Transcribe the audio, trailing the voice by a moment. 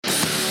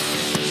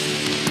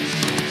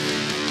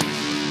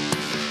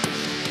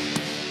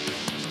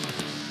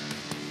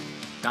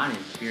Donnie,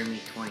 Beer Me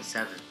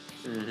 27.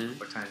 Mm-hmm.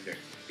 What time is it?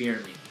 Beer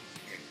Me.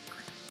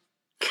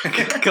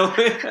 Go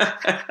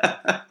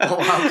Oh,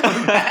 I'll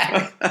come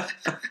back.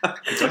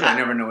 I told you I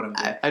never know what I'm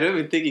doing. I don't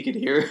even think you could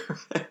hear.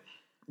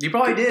 You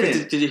probably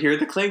did. Did you hear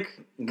the clink?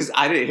 Because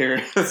I didn't hear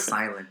it.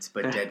 Silent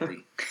but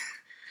deadly.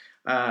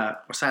 Or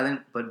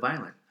silent but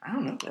violent. I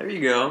don't know. There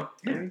you go.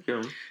 There you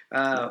go.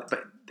 But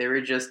But they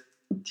were just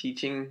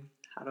teaching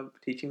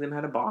them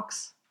how to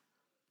box.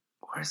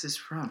 where's this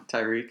from?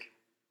 Tyreek.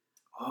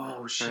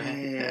 Oh, shit.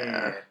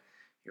 Yeah.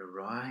 You're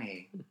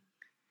right.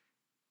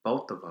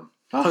 Both of them.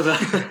 Oh,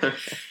 that.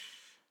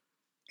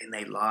 And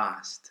they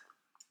lost.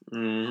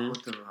 Mm-hmm.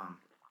 Both of them.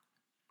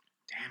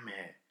 Damn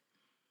it.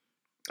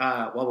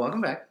 Well, welcome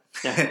back.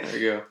 Yeah, there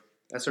you go.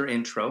 That's our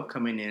intro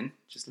coming in.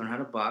 Just learn how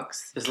to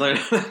box. Just learn.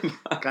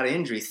 Got an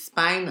injury.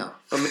 Spinal.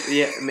 But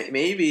yeah,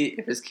 maybe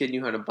if his kid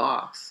knew how to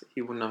box,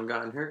 he wouldn't have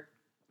gotten hurt.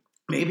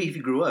 Maybe if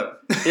you grew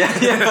up. Yeah,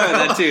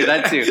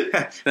 that too.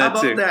 How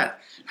about too. that?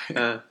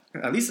 Uh,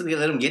 At least they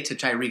let him get to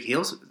Tyreek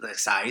Hill's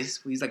size.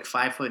 He's like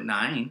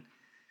 5'9".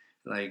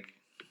 Like,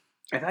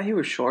 I thought he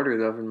was shorter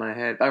though in my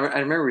head. I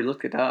remember we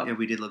looked it up. yeah,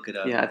 we did look it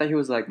up. Yeah, I thought he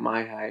was like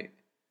my height.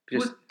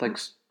 Just What? like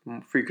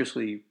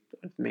freakishly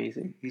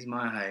amazing. He's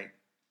my height.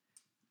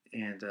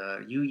 And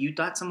you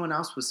thought someone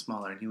else was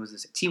smaller, and he was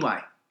this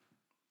Ty.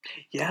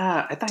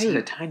 Yeah, I thought he was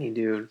a tiny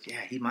dude.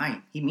 Yeah, he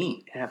mine. He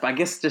me. Yeah, but I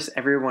guess just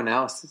everyone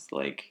else is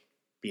like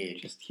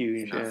Big. just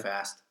huge. He's not Yeah.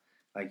 fast.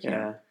 Like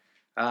Yeah.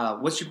 you.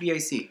 What's your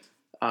BIC?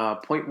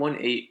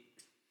 0.18.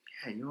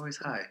 Yeah, you're always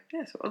high.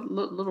 Yeah, so a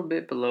little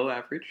bit below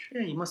average.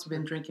 Yeah, you must have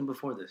been drinking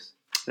before this.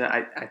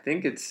 Yeah, I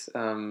think it's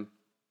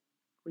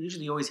We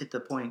usually always hit the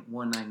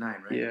 .199,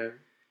 right? yeah.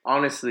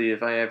 Honestly,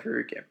 if I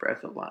ever get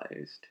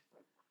breathalyzed,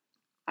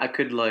 I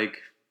could like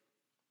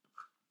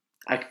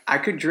I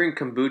could drink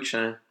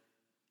kombucha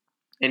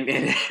and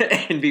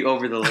and be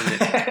over the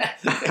limit.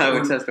 I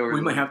would test over. We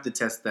the might limit. have to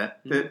test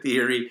that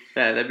theory.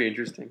 Yeah, that'd be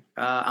interesting.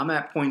 I'm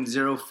at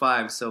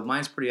 .05, so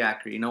mine's pretty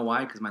accurate. You know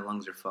why? Because my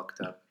lungs are fucked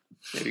up.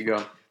 There you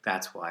go.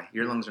 That's why.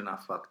 Your lungs are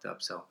not fucked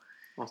up, so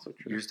Also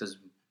true. yours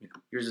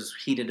is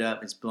heated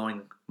up. It's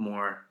blowing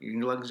more.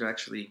 Your lungs are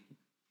actually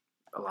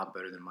a lot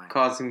better than mine.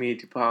 Causing me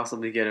to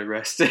possibly get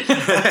arrested.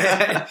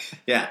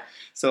 Yeah.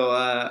 So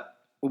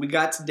what we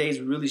got today is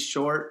really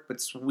short but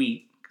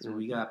sweet because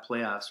we got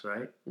playoffs,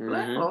 right?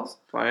 Mhm.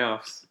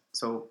 Playoffs.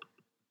 So,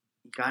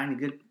 you got any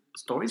good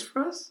stories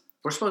for us?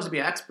 We're supposed to be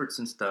experts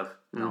and stuff.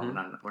 No,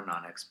 Mhm. we're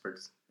not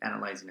experts.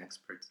 Analyzing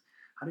experts.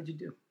 How did you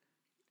do?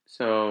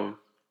 So,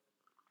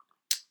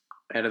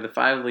 out of the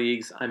 5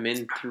 leagues, I'm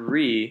in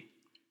 3.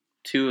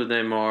 2 of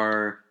them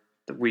are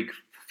the week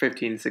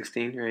 15,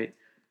 16, right?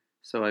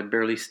 So I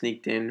barely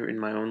sneaked in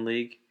my own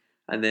league.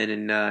 And then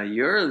in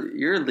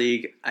your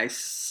league, I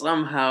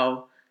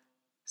somehow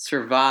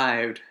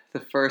survived the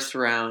first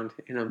round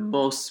in a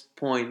most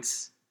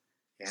points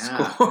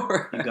Yeah,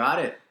 score. you got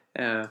it.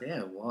 Yeah.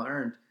 Yeah, well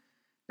earned.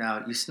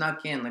 Now you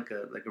snuck in like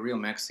a real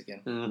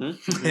Mexican.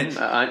 Mm-hmm.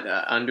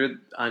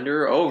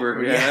 Under or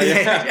over.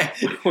 Yeah.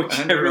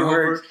 Whichever Under,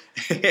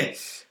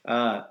 works.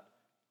 over.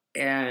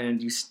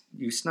 And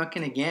you snuck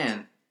in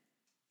again.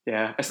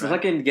 Yeah, I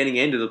snuck in getting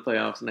into the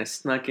playoffs, and I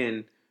snuck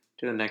in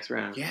to the next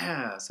round.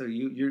 Yeah, so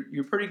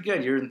you're pretty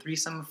good. You're in 3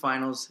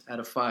 semifinals out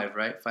of 5,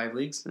 right? 5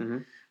 leagues. Mm-hmm.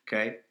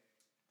 Okay,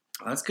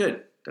 well, that's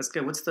good. That's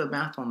good. What's the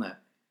math on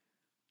that?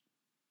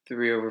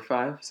 3 over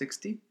 5?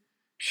 60.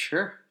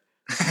 Sure.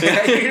 You're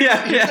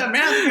the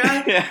math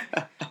guy.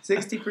 Yeah.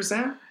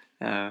 60%.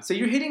 So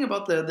you're hitting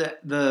about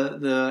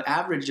the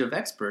average of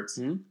experts,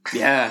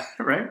 Yeah,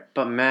 right?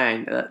 but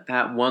man,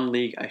 that one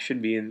league I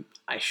should be in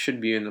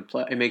the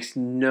play. It makes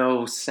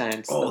no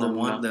sense. Oh, that I'm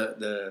not.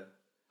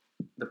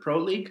 the pro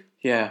league.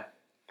 Yeah.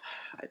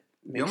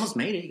 You almost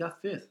made it. You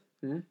got 5th,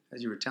 Mhm.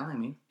 as you were telling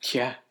me.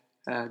 Yeah.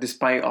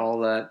 Despite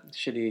all that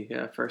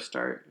shitty first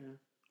start.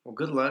 Well,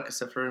 good luck,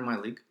 except for in my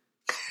league.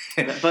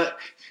 But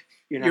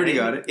you already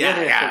got it.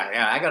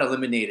 Yeah. I got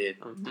eliminated.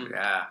 Mhm.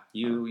 Yeah,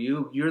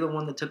 you're the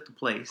one that took the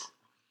place.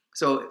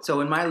 So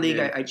in my league,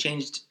 Yeah. I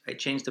changed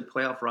the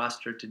playoff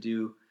roster to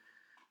do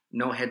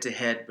no head to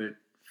head, but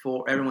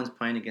everyone's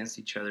playing against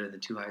each other. The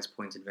 2 highest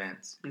points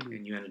advance, Mhm.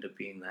 and you ended up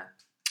being that.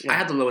 Yeah. I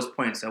had the lowest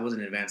points, so I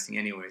wasn't advancing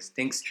anyways.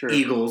 Thanks, True.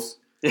 Eagles.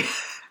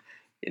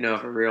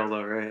 For real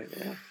though, right?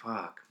 Yeah.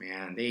 Fuck,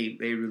 man, they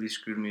really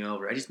screwed me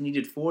over. I just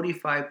needed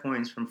 45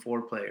 points from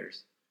 4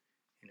 players,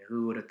 and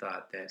who would have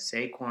thought that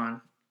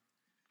Saquon,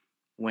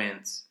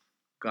 Wentz,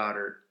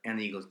 Goddard, and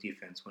the Eagles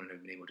defense wouldn't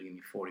have been able to give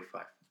me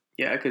 45.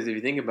 Yeah, because if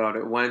you think about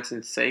it, Wentz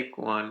and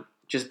Saquon,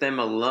 just them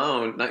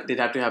alone, like they'd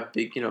have to have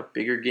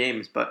bigger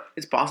games, but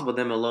it's possible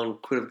them alone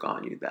could have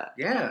gotten you that.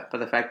 Yeah. But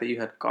the fact that you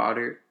had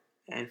Goddard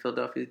and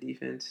Philadelphia's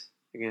defense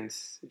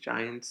against the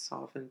Giants'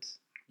 offense,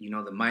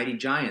 The mighty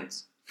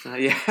Giants.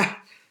 yeah,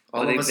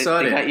 All Well, of a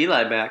sudden. they got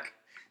Eli back.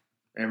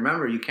 And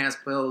remember, you can't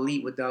spell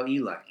elite without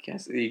Eli.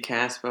 You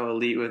can't spell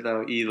elite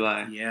without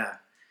Eli. Yeah.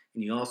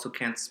 And you also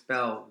can't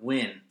spell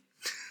win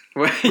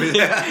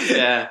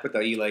Yeah.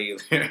 without Eli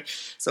either.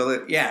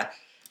 So, yeah.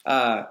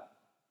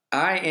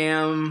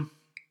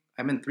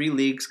 I'm in 3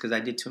 leagues because I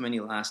did too many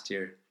last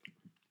year.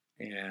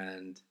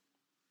 and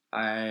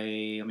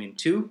I'm in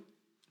 2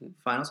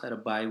 finals. I had a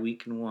bye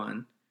week in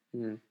 1,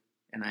 Mm.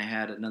 and I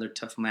had another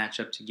tough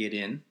matchup to get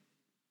in,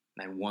 and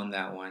I won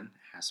that one.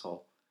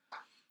 Asshole.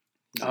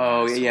 He's an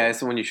Oh, asshole. yeah, it's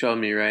the one you showed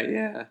me, right?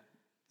 Yeah.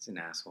 He's an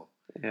asshole.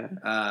 Yeah.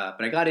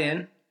 But I got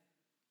in,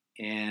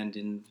 and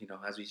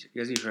as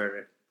you heard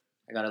it,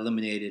 I got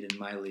eliminated in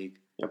my league.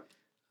 Yep.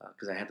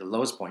 Because I had the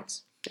lowest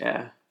points.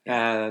 Yeah.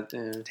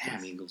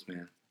 Damn Eagles,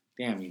 man.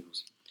 Damn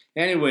Eagles.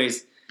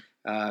 Anyways,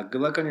 good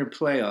luck on your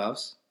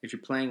playoffs. If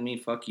you're playing me,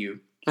 fuck you.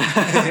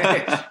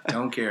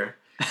 Don't care.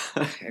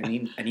 I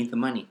need the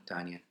money,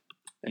 Tanya.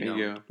 There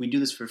you go. We do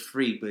this for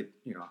free, but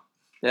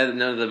Yeah,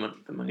 no, the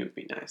money would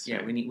be nice. Yeah,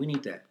 right? we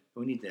need that.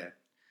 We need that.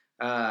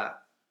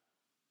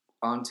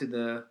 On to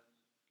the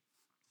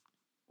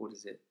what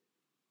is it?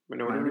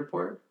 Minority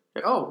Report?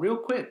 Oh, real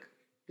quick.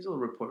 Here's a little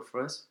report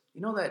for us.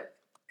 You know that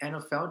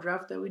NFL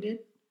draft that we did?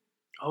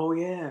 Oh,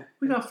 yeah.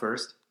 We got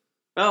first.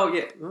 Oh,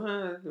 yeah.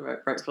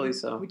 Rightfully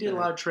so. We did a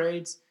lot of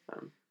trades.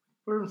 Um,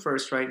 We're in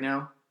first right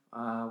now.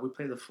 We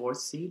play the 4th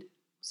seed.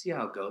 See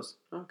how it goes.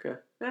 Okay.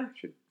 Yeah,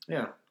 should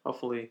Yeah.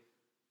 hopefully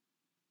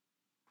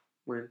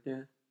win.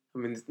 Yeah. I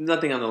mean, there's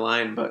nothing on the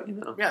line, but,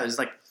 Yeah, there's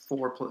like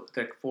four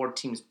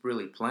teams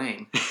really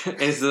playing.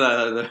 It's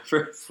the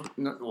first.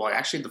 No, well,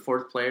 actually, the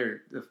 4th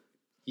player,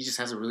 he just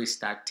has a really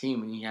stacked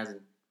team, and he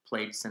hasn't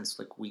played since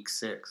like week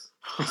 6.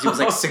 He was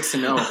like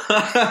 6-0.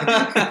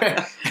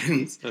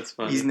 That's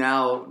funny. He's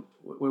now,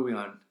 what are we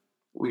on?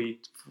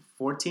 Week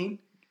 14?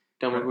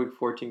 done with week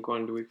 14,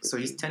 going to week 15. So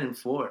he's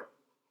 10-4.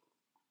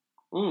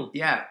 Mm.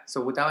 Yeah.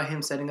 So without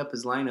him setting up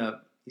his lineup,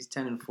 he's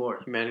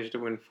 10-4. He managed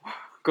to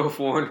go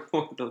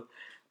 4-4.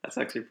 That's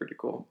actually pretty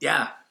cool.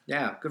 Yeah.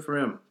 Yeah. Good for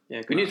him.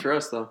 Yeah. Good news for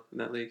us though in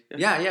that league.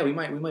 Yeah. We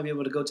might be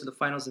able to go to the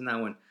finals in that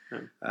one.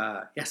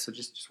 Yeah. Yeah. So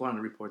just wanted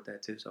to report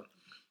that too. So,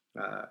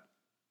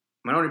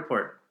 Minority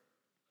Report.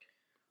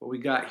 What we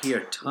got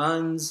here?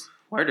 Tons.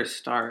 Where to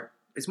start?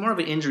 It's more of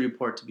an injury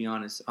report, to be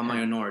honest, on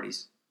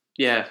minorities.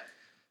 Yeah.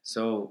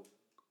 So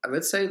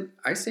let's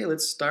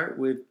start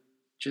with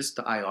just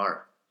the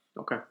IR.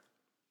 Okay.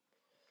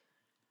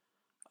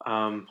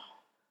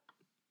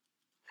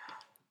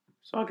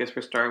 So I guess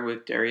we'll start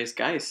with Darius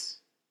Geis.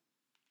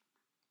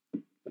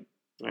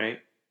 Right?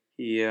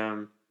 He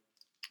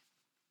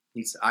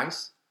Needs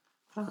ice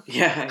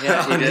yeah, he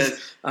does.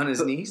 on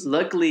his knees.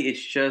 Luckily,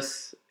 it's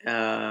just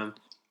I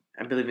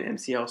believe an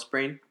MCL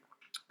sprain,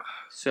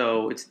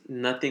 so it's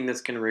nothing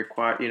that's going to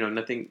require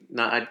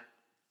not a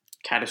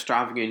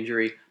catastrophic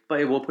injury,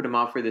 but it will put him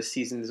out for the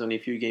season. There's only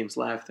a few games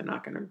left. They're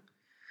not going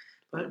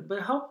to.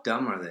 But how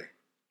dumb are they?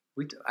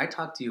 I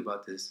talked to you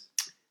about this.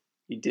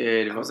 He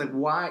did. I was like,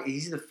 why?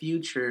 He's the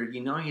future.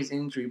 He's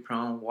injury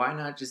prone. Why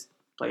not just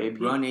play AP?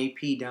 Run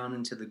AP down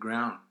into the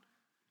ground?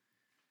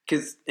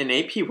 Because an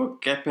AP will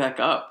get back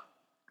up.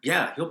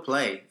 Yeah, he'll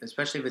play,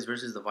 especially if it's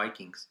versus the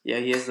Vikings. Yeah,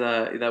 he has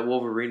that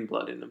Wolverine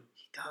blood in him.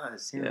 He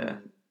does.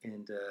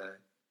 And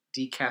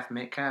Decaf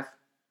Metcalf.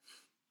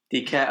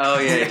 Decaf. Oh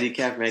yeah,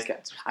 Decaf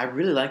Metcalf. I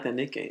really like that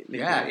nickname.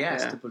 Yeah.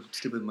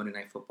 Stupid Monday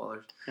Night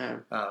Footballers. Yeah.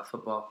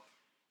 Football.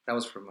 That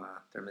was from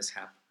their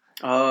mishap.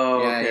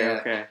 Oh, Yeah,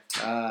 okay.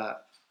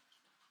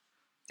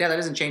 Yeah, that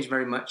doesn't change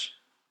very much.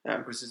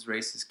 Yeah. Versus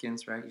racist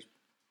skins, right?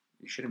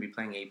 You shouldn't be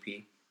playing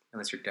AP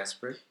unless you're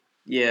desperate.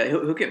 Yeah,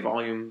 he'll get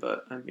volume,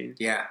 but I mean,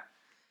 yeah,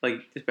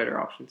 there's better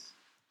options.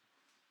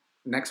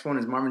 Next one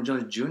is Marvin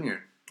Jones Jr.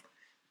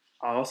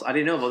 Also, I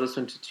didn't know about this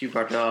one until you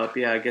brought it up.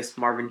 Yeah, I guess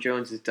Marvin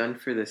Jones is done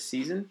for the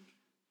season.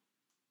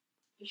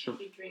 You should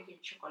be drinking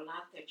chocolate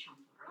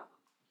champurrado.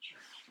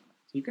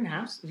 You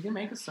can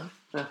make us some.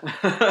 Got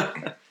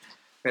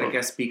Got a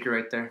guest speaker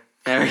right there.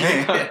 There we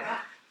go.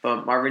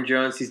 But Marvin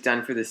Jones, he's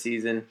done for the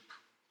season.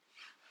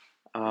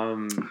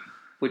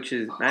 Which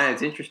is,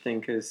 it's interesting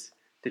because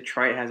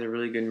Detroit has a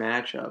really good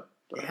matchup.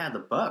 Yeah, the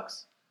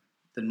Bucks.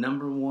 The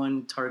number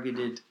one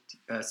targeted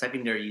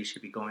secondary you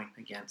should be going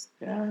against.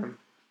 Yeah.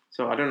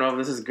 So I don't know if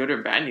this is good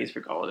or bad news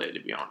for Golladay, to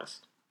be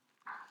honest.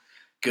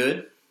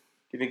 Good.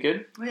 You think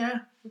good? Yeah.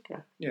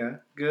 Okay. Yeah,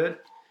 good.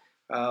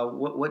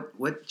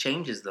 What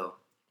changes though?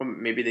 Well,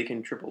 maybe they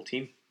can triple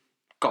team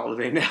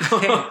Golladay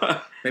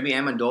now. Maybe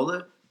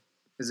Amendola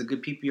is a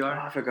good PPR.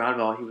 I forgot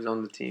about he was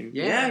on the team.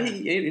 Yeah.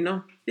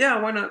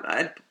 Yeah, why not?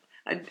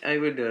 I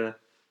would do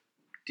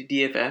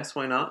DFS.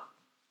 Why not?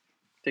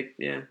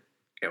 Yeah.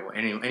 Yeah, well,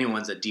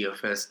 anyone's a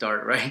DFS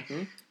start, right?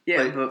 Mm-hmm.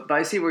 Yeah, but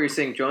I see what you're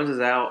saying. Jones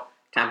is out.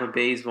 Tampa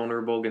Bay is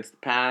vulnerable against the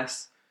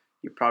pass.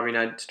 You're probably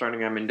not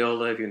starting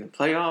Amendola if you're in the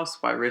playoffs.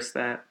 Why risk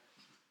that?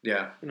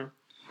 Yeah.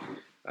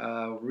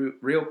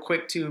 Real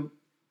quick too,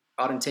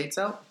 Auden Tate's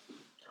out.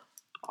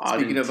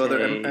 Speaking of other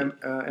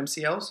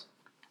MCLs.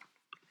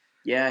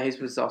 Yeah, his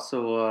was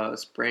also a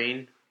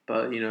sprain,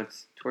 but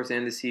it's towards the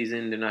end of the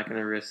season. They're not going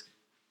to risk.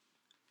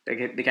 They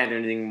can't do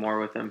anything more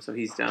with him, so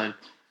he's done.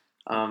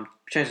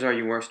 Chances are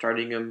you weren't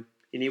starting him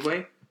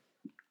anyway.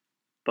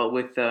 But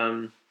with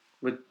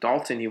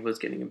Dalton, he was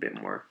getting a bit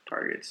more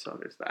targets, so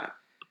there's that.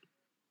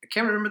 I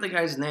can't remember the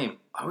guy's name.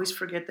 I always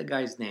forget the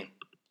guy's name.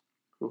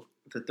 Who?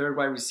 The third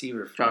wide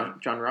receiver.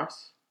 John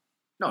Ross?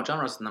 No, John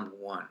Ross is number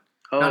one.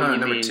 Oh, no,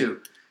 number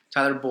two.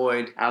 Tyler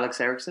Boyd. Alex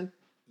Erickson.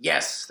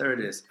 Yes, there it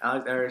is.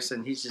 Alex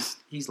Erickson.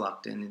 He's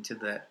locked into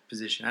that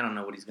position. I don't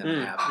know what he's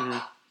gonna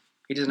have.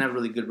 He doesn't have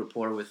really good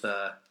rapport with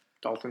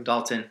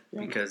Dalton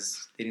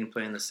because they didn't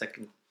play in the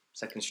second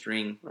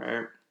string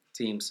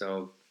team.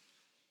 So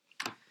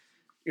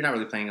you're not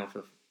really playing him for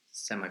the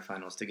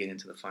semifinals to get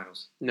into the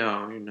finals.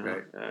 No, you're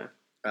not.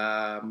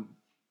 Right.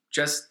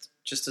 Just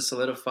to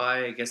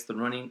solidify, I guess the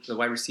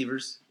wide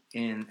receivers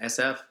in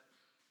SF.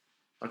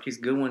 Marquise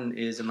Goodwin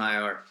is an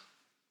IR.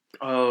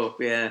 Oh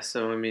yeah.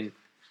 So I mean,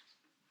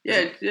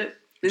 yeah.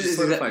 This is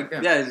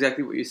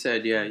exactly what you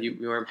said. Yeah, you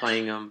weren't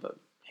playing him, but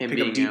him Pick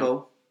being up Debo.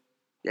 out.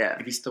 Yeah,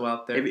 if he's still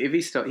out there. If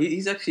he's still,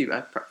 he's actually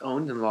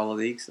owned in a lot of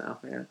leagues now.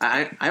 Yeah,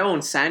 I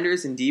own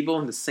Sanders and Debo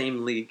in the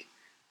same league.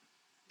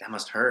 That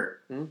must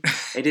hurt.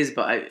 It is,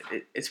 but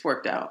it's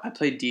worked out. I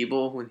played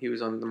Debo when he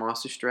was on the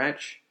monster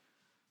stretch.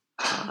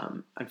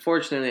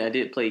 Unfortunately, I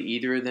didn't play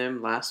either of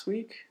them last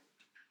week,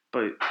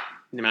 but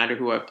no matter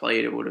who I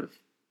played, it would have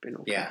been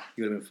okay. Yeah,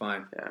 you would have been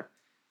fine.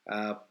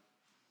 Yeah.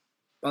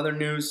 Other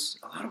news,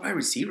 a lot of wide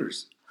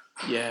receivers.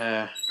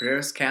 Yeah.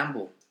 Paris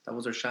Campbell. That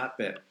was our shot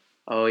bet.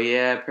 Oh,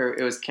 yeah.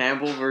 It was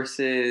Campbell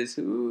versus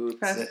who?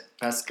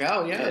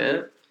 Pascal,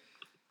 yeah.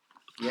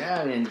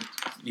 Yeah, and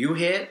you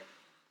hit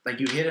in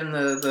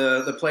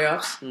the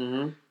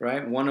playoffs,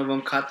 right? One of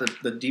them caught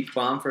the deep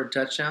bomb for a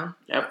touchdown.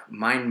 Yep.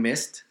 Mine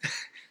missed.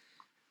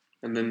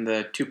 And then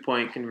the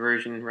 2-point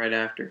conversion right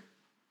after.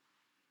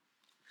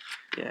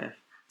 Yeah.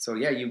 So,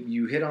 yeah,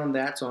 you hit on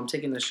that. So I'm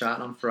taking the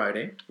shot on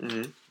Friday.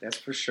 Mm-hmm. That's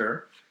for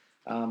sure.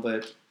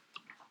 But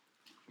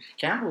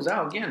Campbell's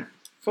out again.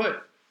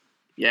 Foot.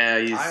 Yeah,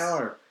 he's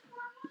IR.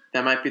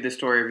 That might be the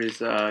story of his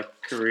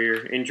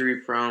career. Injury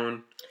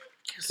prone.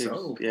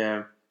 So.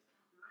 Yeah.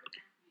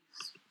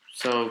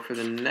 So for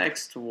the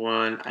next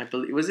one, I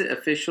believe, was it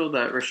official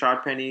that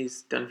Rashad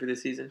Penny's done for the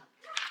season?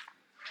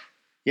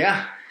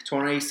 Yeah,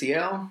 torn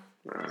ACL.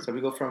 So we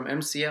go from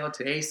MCL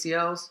to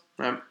ACLs,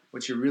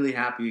 which you're really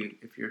happy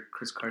if you're a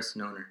Chris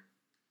Carson owner.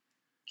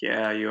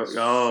 Yeah,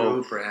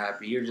 super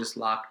happy. You're just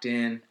locked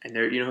in. And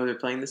you know who they're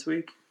playing this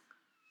week?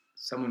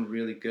 Someone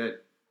really good.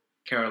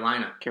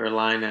 Carolina.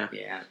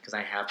 Yeah, because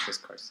I have Chris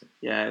Carson.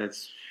 Yeah,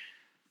 that's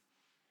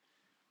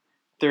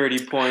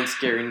 30 points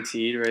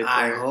guaranteed right there.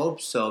 I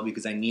hope so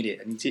because I need it.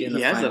 I need to get in the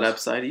finals. He has that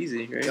upside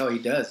easy, right? Oh, he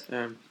does.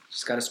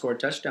 Just got to score a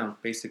touchdown,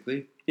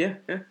 basically. Yeah.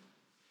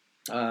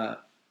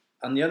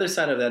 On the other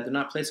side of that, they're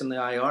not placed on the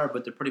IR,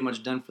 but they're pretty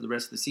much done for the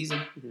rest of the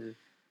season.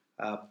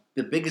 Mm-hmm.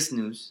 The biggest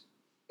news,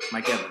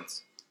 Mike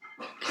Evans.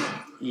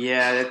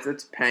 Yeah,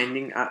 that's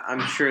pending.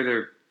 I'm sure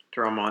they'll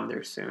throw him on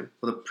there soon.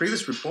 Well, the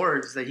previous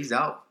report is that he's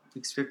out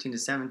weeks 15 to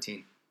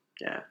 17.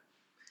 Yeah.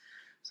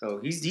 So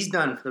he's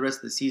done for the rest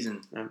of the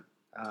season. Yeah.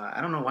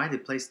 I don't know why did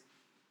they place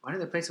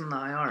him in the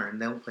IR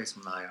and they don't place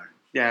him in the IR.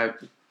 Yeah,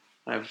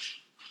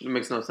 it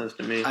makes no sense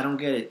to me. I don't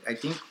get it. I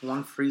think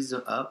one frees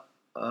up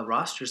a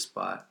roster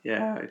spot.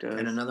 Yeah, it does.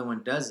 And another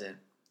one doesn't,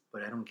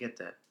 but I don't get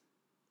that.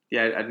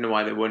 Yeah, I don't know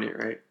why they wouldn't,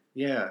 right?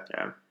 Yeah.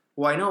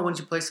 Well, I know once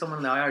you place someone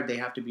in the IR, they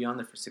have to be on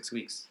there for 6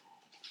 weeks.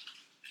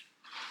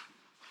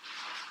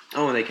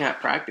 Oh, and they can't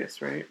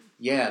practice, right?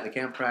 Yeah, they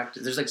can't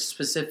practice. There's like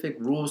specific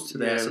rules to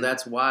that, so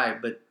that's why.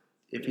 But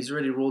if he's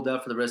already ruled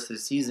out for the rest of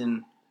the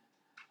season,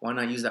 why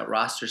not use that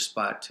roster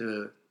spot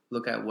to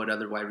look at what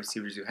other wide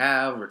receivers you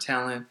have or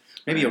talent?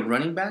 Maybe a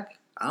running back?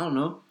 I don't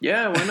know.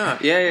 Yeah, why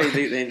not? Yeah,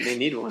 they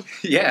need one.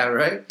 Yeah,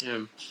 right?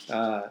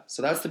 Yeah.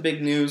 So that's the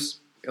big news.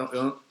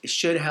 It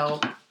should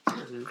help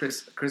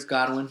Chris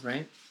Godwin,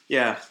 right?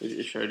 Yeah,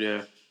 it should,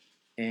 yeah.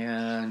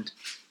 And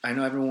I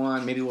know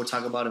everyone, maybe we'll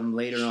talk about him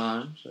later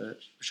on, but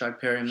Rashad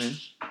Perriman.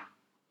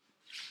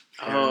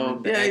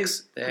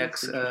 The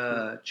ex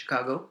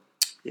Chicago.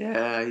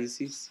 Yeah,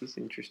 he's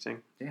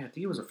interesting. Yeah, I think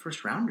he was a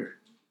first rounder.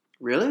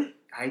 Really?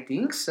 I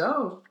think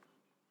so.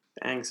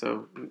 Dang,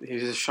 so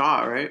he's a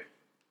shot, right?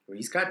 Well,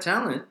 he's got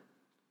talent.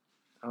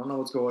 I don't know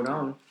what's going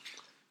on.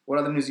 What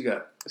other news you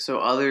got? So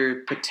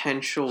other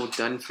potential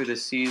done for the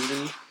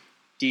season,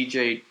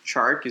 DJ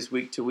Chark is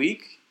week to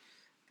week.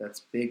 That's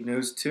big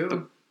news too.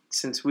 But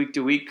since week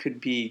to week could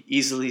be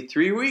easily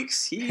 3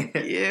 weeks,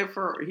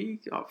 for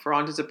all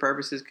intents and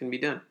purposes can be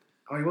done.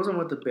 Oh, he wasn't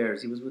with the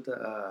Bears. He was with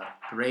the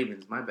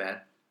Ravens. My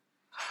bad.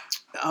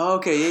 Oh,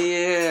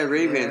 okay, yeah,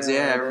 Ravens.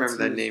 Yeah, I remember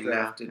that name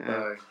now.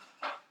 Yeah.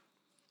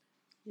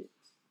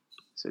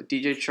 So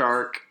DJ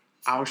Chark,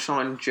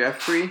 Alshon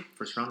Jeffrey,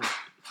 first rounder,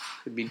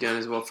 could be done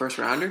as well. First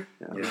rounder,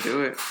 we'll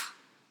do it.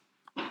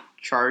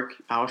 Chark,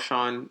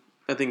 Alshon,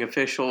 nothing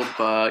official,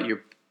 but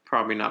you're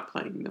probably not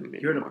playing them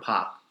anymore. You're to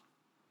pop.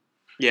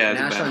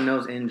 Yeah, Alshon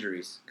knows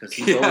injuries because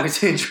he's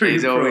always injury.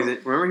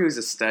 Remember he was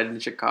a stud in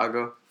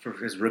Chicago for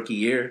his rookie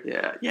year.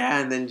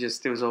 Yeah, and then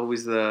just there was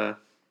always he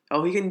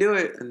can do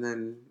it, and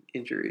then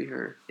injury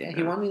or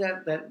he won me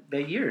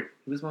that year.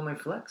 He was one of my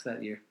flex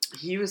that year.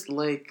 He was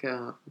like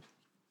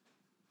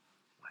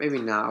maybe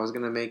not. I was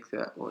gonna make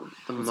the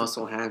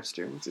muscle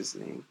hamster. What's his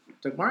name?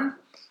 Doug Martin.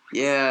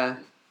 Yeah,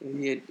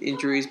 he had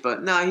injuries,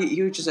 but no,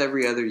 he was just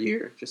every other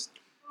year, just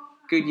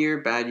good year,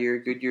 bad year,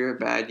 good year,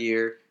 bad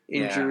year,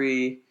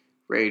 injury.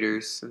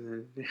 Raiders,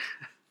 and then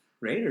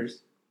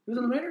Raiders. He was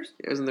on the Raiders?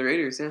 He was in the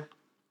Raiders, yeah.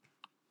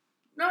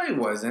 No, he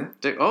wasn't.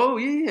 Oh,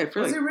 yeah.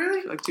 For Was he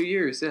really? for like 2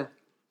 years, yeah.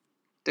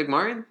 Doug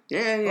Martin?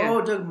 Yeah.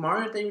 Oh, Doug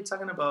Martin. They were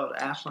talking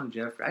about Ashland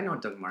Jeffrey. I know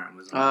Doug Martin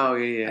was on. Oh, I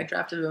yeah.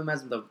 drafted him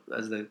as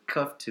the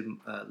cuff to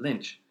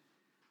Lynch.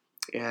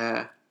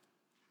 Yeah.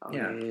 Oh,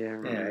 Yeah. I Yeah, I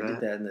remember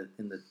did that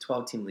in the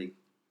 12-team league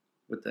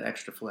with the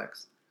extra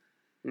flex.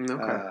 Okay.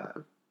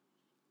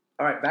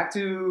 All right, back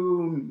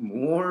to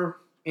more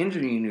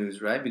injury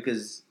news, right?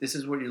 Because this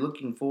is what you're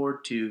looking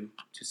forward to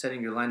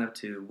setting your lineup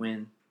to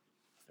win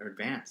or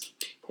advance.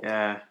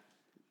 Yeah.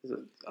 There's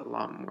a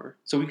lot more.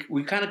 So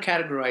we kind of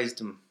categorized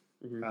them,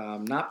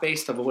 Mhm. not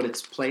based on what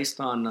it's placed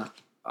on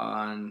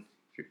the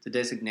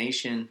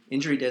designation,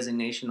 injury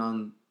designation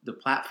on the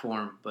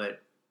platform,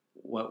 but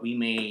what we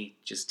may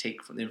just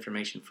take from the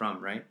information from,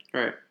 right?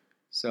 Right.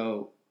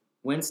 So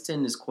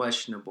Winston is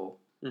questionable.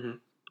 Mhm.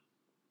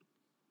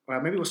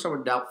 Or maybe we'll start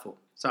with doubtful.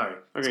 Sorry.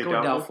 Let's Okay, go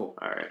with doubtful.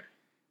 All right.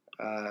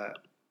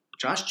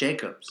 Josh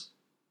Jacobs,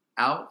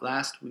 out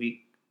last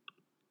week.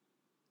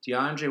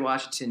 DeAndre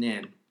Washington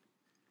in.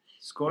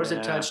 Scores a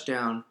Yeah.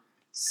 touchdown,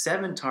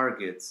 7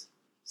 targets,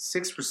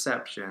 6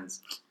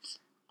 receptions.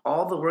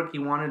 All the work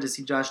you wanted to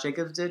see Josh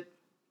Jacobs did,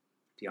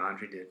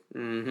 DeAndre did.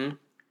 Mm-hmm.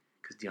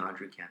 Because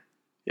DeAndre can.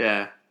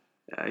 Yeah.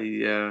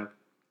 Yeah,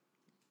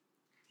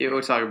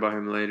 we'll talk about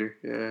him later.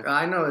 Yeah.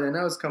 I know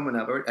it's coming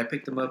up. I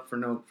picked him up for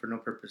no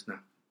purpose now.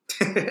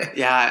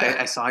 Yeah,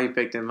 I saw you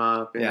picked him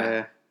up.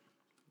 Yeah.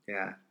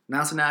 Yeah.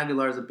 Nelson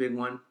Aguilar is a big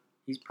one.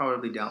 He's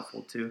probably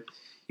doubtful too.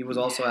 He was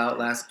also out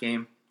last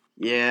game.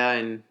 Yeah,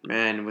 and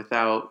man,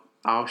 without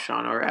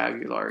Alshon or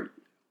Aguilar,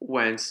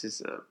 Wentz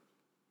is a.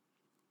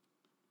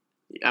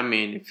 I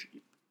mean, if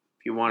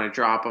you want to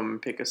drop him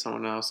and pick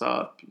someone else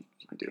up, you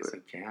can do Yes,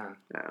 it. he can.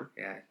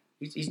 Yeah.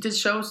 He did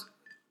show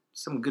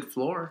some good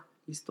floor.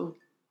 He still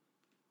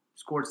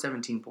scored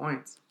 17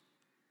 points.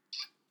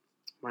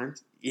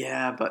 Wentz?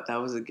 Yeah, but that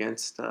was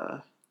against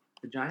The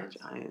Giants?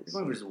 Giants.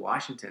 They're going versus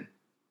Washington.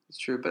 It's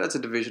true, but that's a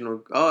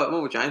divisional.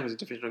 Oh, well, Giants was a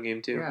divisional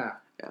game too. Yeah.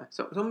 Yeah.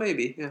 So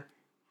maybe. Yeah.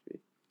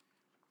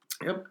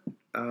 Yep.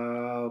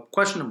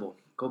 Questionable.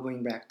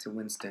 Going back to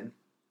Winston.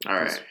 All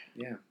right.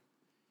 Yeah.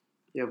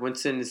 Yeah,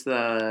 Winston is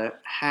the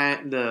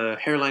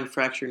hairline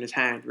fracture in his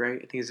hand,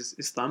 right? I think it's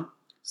his thumb.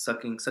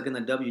 Sucking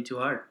the W too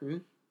hard.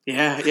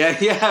 Yeah,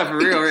 for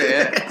real, right?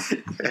 Yeah,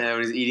 yeah,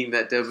 when he's eating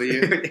that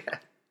W. Yeah.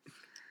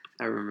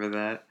 I remember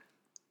that.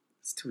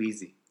 It's too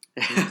easy.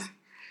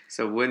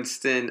 So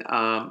Winston,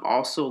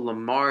 also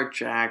Lamar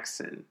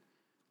Jackson.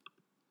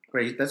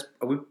 Right.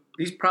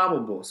 He's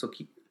probable. So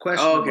keep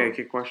questionable. Oh,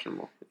 okay,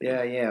 questionable.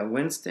 Yeah.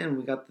 Winston,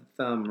 we got the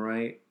thumb,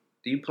 right?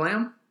 Do you play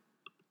him?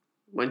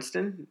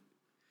 Winston?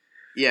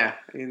 Yeah,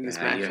 in this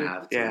matchup. You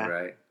have to, yeah,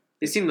 right?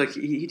 It seemed like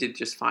he did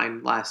just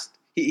fine last.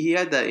 He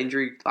had that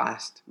injury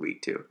last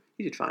week too.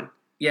 He did fine.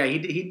 Yeah,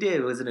 he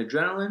did. Was it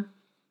adrenaline?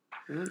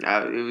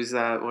 It was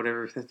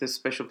whatever the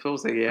special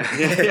pills they get.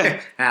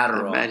 Yeah.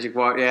 Adderall. Magic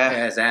water. Yeah.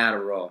 Yeah, it's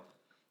Adderall.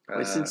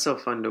 Winston's so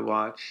fun to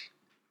watch.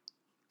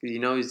 You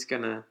know he's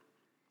gonna.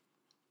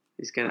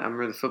 I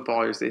remember the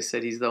footballers. They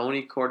said he's the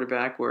only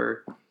quarterback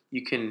where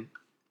you can.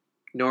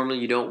 Normally,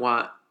 you don't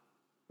want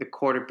the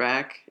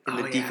quarterback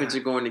and the defense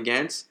you're going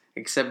against,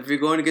 except if you're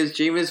going against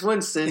Jameis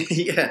Winston.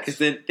 Yeah, because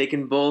then they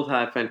can both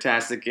have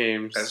fantastic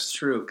games. That's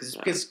true.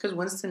 Because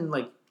Winston,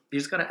 like, you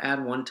just got to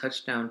add 1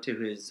 touchdown to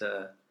his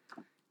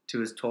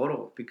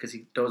total because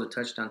he throws a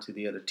touchdown to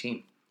the other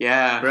team.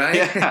 Yeah. Right?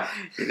 Yeah.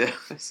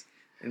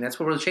 And that's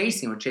what we're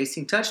chasing. We're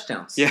chasing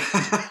touchdowns. Yeah.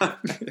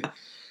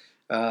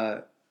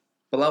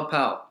 Bilal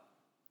Powell.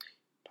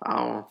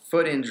 Powell.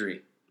 Foot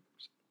injury.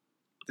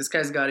 This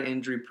guy's got an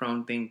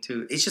injury-prone thing,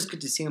 too. It's just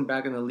good to see him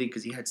back in the league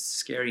because he had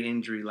scary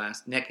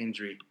neck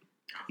injury,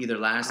 either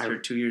last or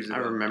 2 years ago. I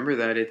remember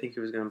that. I think he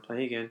was going to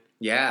play again.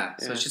 Yeah,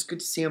 so it's just good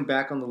to see him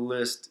back on the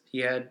list. He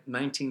had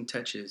 19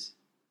 touches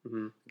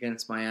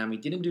against Miami.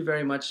 Didn't do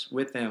very much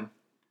with them,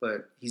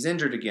 but he's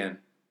injured again.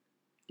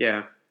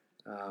 Yeah.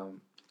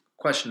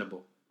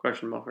 Questionable.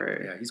 Questionable, right?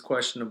 Yeah, he's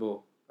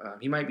questionable.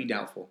 He might be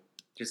doubtful.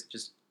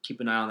 Just keep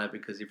an eye on that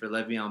because if you're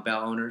Le'Veon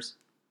Bell owners.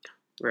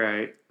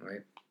 Right.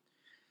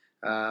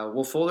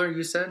 Will Fuller,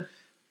 you said?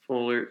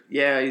 Fuller,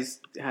 yeah, he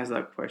has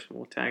that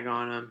questionable tag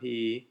on him.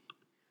 He,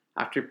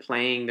 after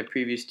playing the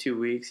previous 2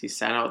 weeks, he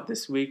sat out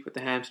this week with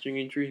the hamstring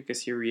injury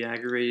because he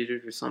re-aggravated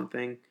it or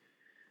something.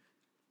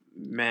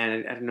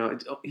 Man, I don't know.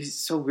 He's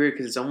so weird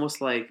because it's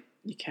almost like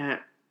you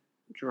can't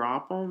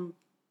drop him.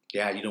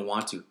 Yeah, you don't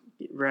want to.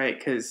 Right,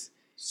 because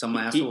some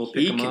asshole will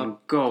pick him up. He can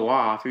go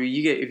off.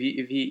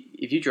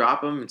 If you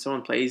drop him and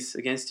someone plays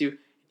against you,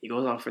 he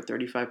goes off for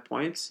 35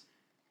 points.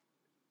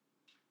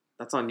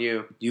 That's on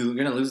you. You're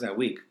gonna lose that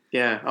week.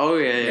 Yeah. Oh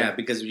yeah. Yeah,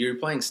 because you're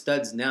playing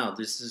studs now.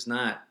 This is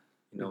not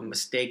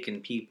mistaken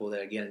people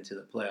that get into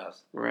the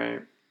playoffs.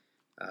 Right.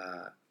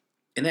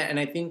 And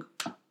I think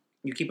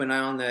you keep an eye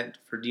on that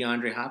for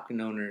DeAndre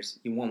Hopkins owners.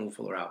 You won't move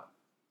Fuller out.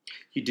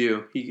 You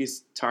do.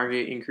 His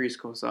target increase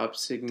goes up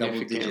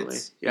significantly.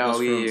 Double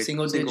digits. Yeah.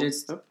 Single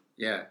digits. Yep.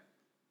 Yeah.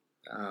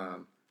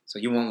 So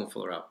you won't move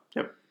Fuller out.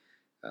 Yep.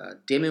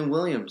 Damon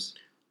Williams.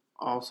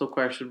 also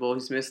questionable.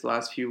 He's missed the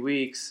last few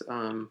weeks.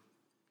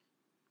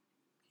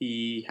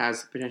 He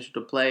has the potential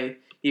to play.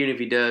 Even if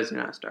he does,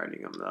 you're not starting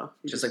him though.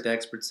 Just like the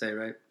experts say,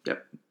 right?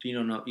 Yep. You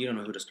don't know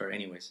who to start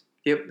anyways.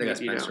 Yep. They got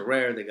Spencer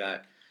Ware. They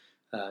got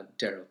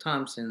Daryl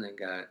Thompson. They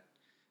got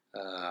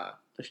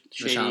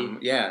Shady.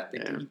 Yeah.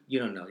 You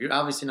don't know. You're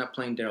obviously not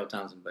playing Daryl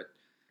Thompson, but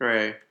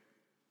Right.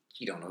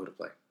 you don't know who to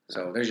play.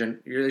 So there's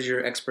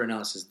your expert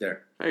analysis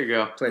there. There you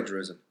go.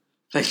 Plagiarism.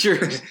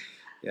 Plagiarism.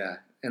 Yeah.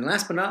 And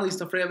last but not least,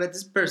 don't forget about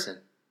this person.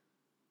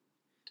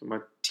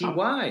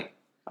 Ty.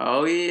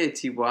 Oh yeah,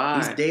 Ty.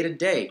 He's day to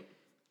day.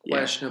 Yeah.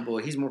 Questionable.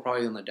 He's more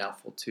probably on the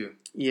doubtful too.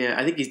 Yeah,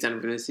 I think he's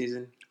done for this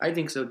season. I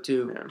think so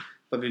too. Yeah.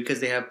 But because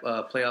they have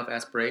playoff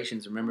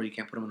aspirations, remember you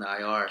can't put him on the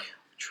IR.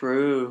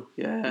 True.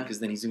 Yeah. Because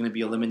then he's going to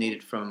be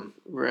eliminated from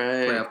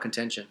Right. playoff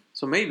contention.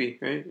 So maybe,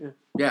 right?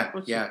 Yeah.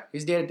 Yeah.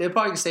 He's dead. They're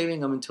probably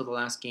saving him until the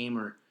last game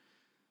or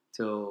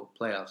till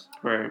playoffs.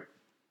 Right.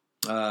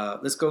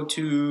 Let's go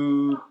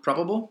to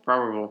probable,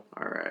 Probable.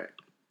 All right.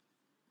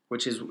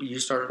 which is you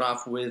started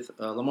off with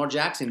Lamar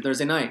Jackson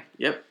Thursday night.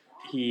 Yep.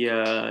 He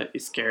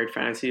scared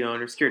fantasy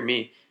owners. Scared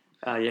me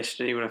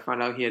yesterday when I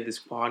found out he had this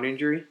quad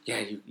injury.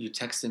 Yeah, you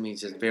texted me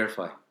just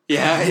verify.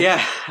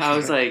 Yeah. I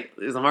was like,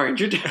 is Lamar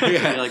injured? Yeah.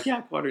 You're like,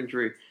 yeah, quad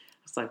injury. I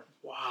was like,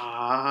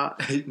 wow.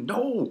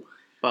 No.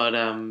 But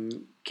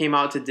came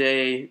out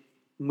today,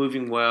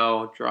 moving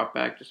well, dropped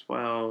back just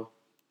well.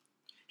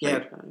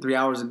 Yeah, 3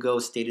 hours ago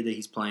stated that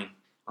he's playing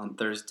on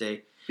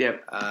Thursday.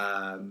 Yep.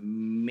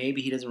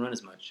 Maybe he doesn't run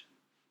as much,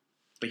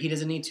 but he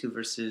doesn't need to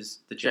versus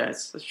the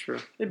Jets. That's true.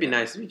 It'd be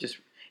nice if he just,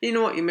 you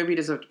know what? Maybe he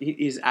doesn't.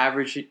 His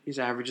average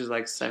is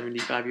like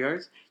 75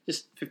 yards,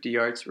 just 50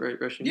 yards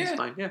rushing. Yeah. He's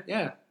fine. Yeah.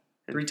 Yeah,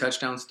 3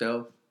 touchdowns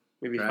still.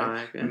 Maybe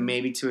Right? 5. Yeah.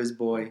 Maybe to his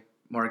boy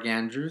Mark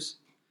Andrews,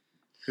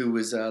 who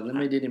was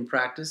limited in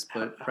practice,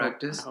 but I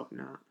practice. hope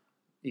not.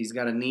 He's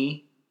got a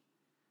knee.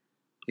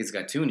 He's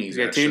got 2 knees.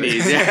 He's got 2 actually.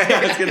 knees. Yeah,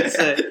 I was gonna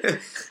say.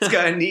 He's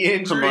got a knee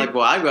injury. I'm like,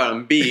 well, I got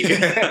him beat.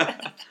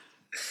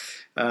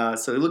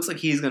 So it looks like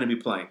he's going to be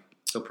playing.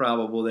 So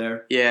probable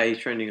there. Yeah, he's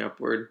trending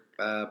upward.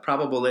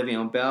 Probable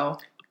Le'Veon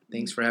Bell.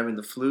 Thanks for having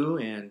the flu.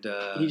 And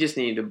He just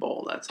needed to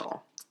bowl. That's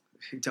all.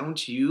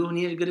 don't you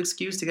need a good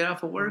excuse to get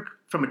off of work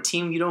from a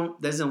team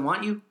doesn't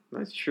want you,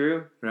 That's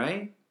true.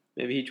 right?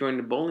 Maybe he joined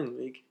the bowling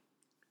league.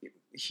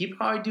 He'd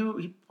probably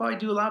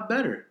do a lot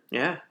better,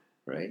 Yeah,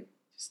 right?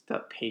 just the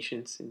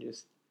patience and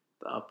just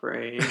the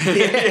upright.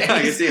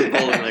 I can see him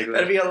bowling like that.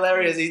 That'd be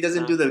hilarious. He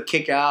doesn't do the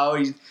kick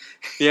out.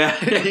 Yeah,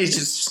 He's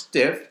just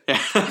stiff,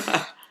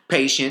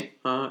 patient.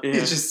 yeah.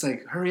 It's just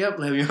like, hurry up,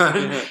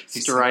 Le'Veon. Yeah.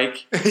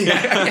 Strike.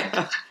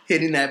 Yeah.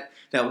 Hitting that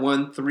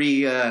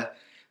 1-3,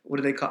 what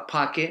do they call it?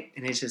 Pocket,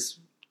 and it just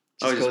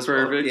Oh, just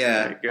perfect.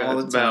 Yeah, God, all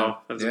the that's a time.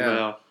 bell. That's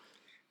a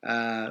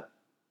bell.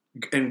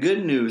 And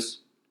good news,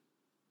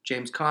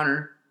 James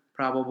Conner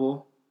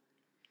probable,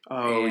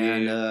 Oh,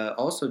 and yeah.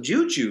 Also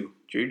Juju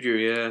Juju,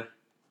 yeah.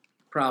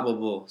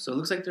 probable. So it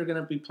looks like they're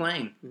going to be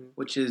playing,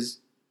 which is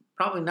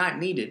probably not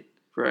needed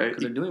Right.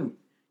 because they're doing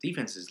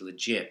defense is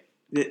legit.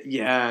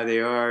 Yeah, they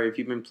are. If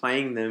you've been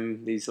playing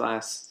them these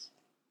last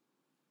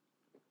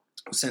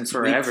Since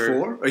forever.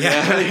 week 4?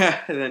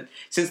 Yeah. And then,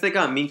 since they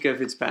got Minka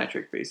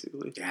Fitzpatrick,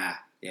 basically. Yeah.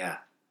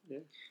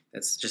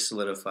 That's just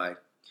solidified.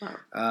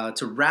 Wow.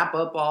 To wrap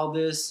up all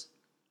this,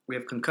 we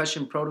have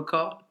concussion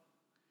protocol,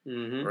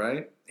 Mm-hmm.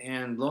 right?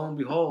 And lo and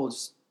behold,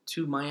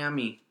 2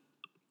 Miami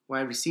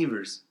wide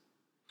receivers.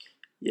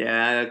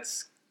 Yeah,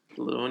 that's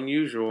a little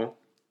unusual.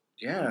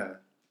 Yeah.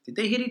 Did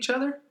they hit each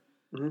other?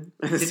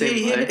 Mm-hmm. Did they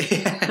hit?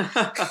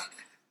 Yeah.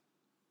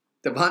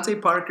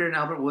 Devontae Parker and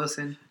Albert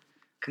Wilson,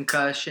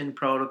 concussion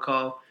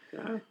protocol.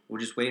 Yeah. We're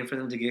just waiting for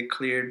them to get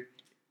cleared.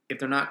 If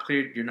they're not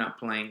cleared, you're not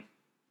playing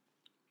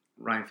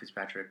Ryan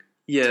Fitzpatrick.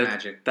 Yeah, It's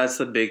magic. that's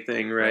the big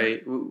thing,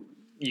 right?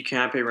 You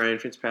can't pay Ryan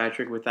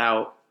Fitzpatrick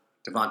without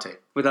Devontae.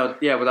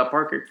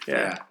 Parker.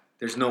 Yeah.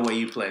 There's no way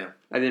you play him.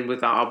 And then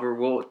without Albert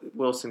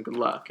Wilson, good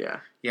luck. Yeah.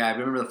 Yeah, I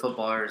remember the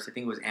footballers. I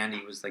think it was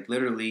Andy. Was like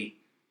literally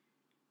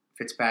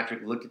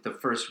Fitzpatrick looked at the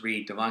first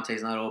read.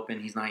 Devontae's not open.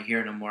 He's not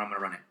here no more. I'm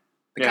gonna run it.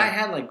 The guy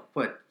had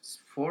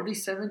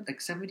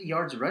 70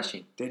 yards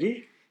rushing. Did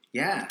he?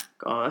 Yeah.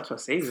 Oh, that's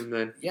what saved him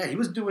then. Yeah, he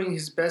was doing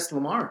his best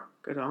Lamar.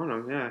 Good on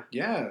him. Yeah.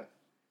 Yeah.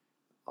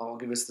 I'll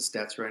give us the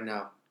stats right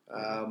now.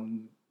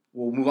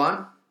 We'll move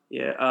on.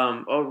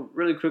 Yeah.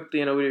 Really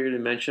quickly, I know we didn't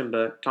really mention,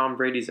 but Tom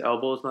Brady's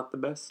elbow is not the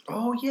best.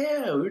 Oh,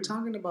 yeah. We were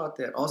talking about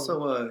that.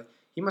 Also,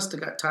 he must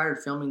have got tired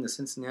filming the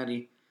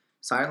Cincinnati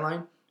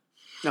sideline.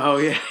 Oh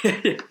yeah.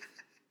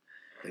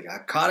 They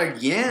got caught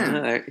again.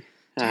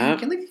 Uh-huh.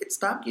 Can they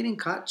stop getting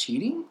caught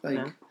cheating?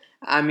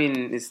 I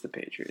mean, it's the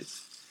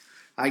Patriots.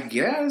 I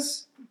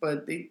guess,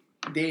 but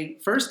they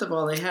first of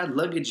all they had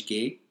luggage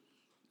gate.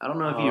 I don't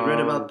know if you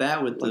read about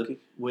that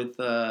with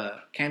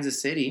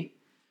Kansas City.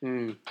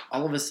 Hmm.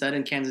 All of a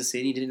sudden, Kansas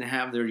City didn't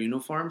have their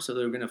uniform, so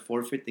they were going to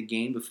forfeit the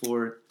game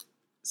before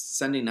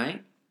Sunday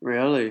night.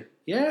 Really?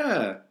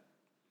 Yeah.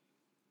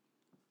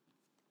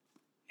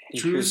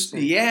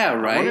 Interesting. Yeah,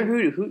 right. I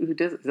wonder who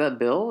does it. Is that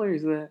Bill or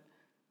is that?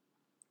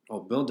 Oh,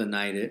 Bill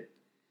denied it.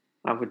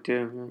 I would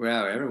too.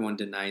 Well, everyone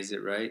denies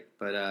it, right?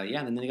 But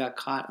yeah, then they got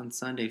caught on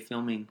Sunday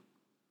filming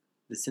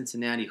the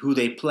Cincinnati, who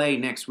they play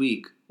next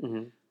week.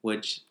 Mm-hmm.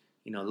 Which,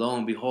 lo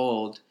and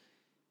behold,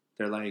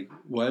 they're like,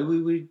 why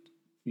would we,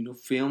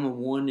 film a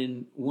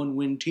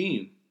one-win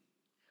team?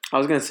 I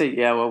was gonna say,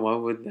 yeah. Well,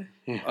 what would they?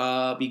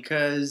 Yeah.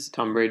 Because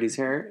Tom Brady's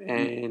here,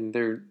 and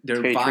they're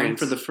vying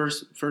for the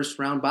first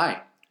round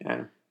bye.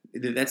 Yeah.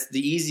 That's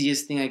the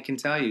easiest thing I can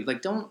tell you.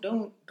 Like, don't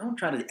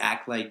try to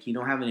act like you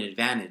don't have an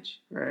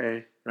advantage,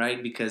 right?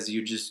 Because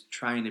you're just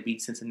trying to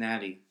beat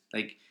Cincinnati.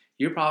 Like,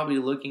 you're probably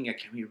looking at,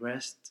 can we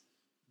rest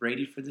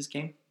Brady for this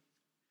game?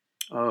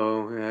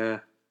 Oh yeah.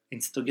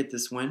 And still get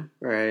this win,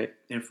 right?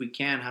 And if we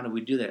can, how do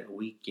we do that?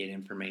 We get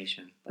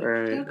information. Like,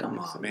 right. Come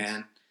on,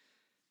 man.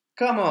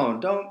 Come on,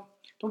 don't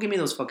give me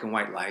those fucking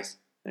white lies.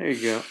 There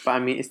you go. But I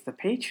mean, it's the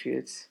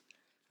Patriots.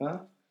 Huh?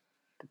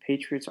 The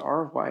Patriots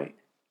are white.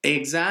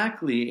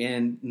 Exactly,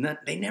 and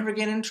they never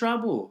get in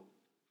trouble.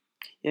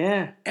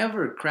 Yeah.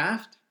 Ever.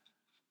 Kraft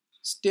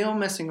still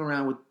messing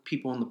around with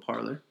people in the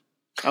parlor.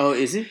 Oh,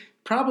 is he?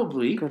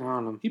 Probably. Good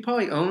on him. He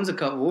probably owns a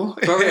couple.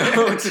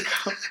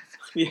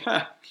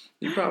 Yeah.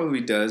 He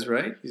probably does,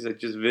 right? He's like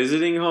just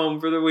visiting home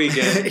for the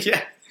weekend.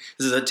 Yeah.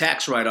 This is a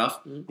tax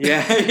write-off.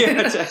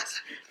 Yeah.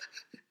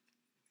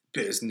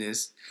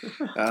 Business.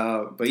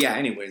 But yeah,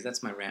 anyways,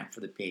 that's my rant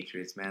for the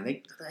Patriots, man.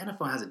 The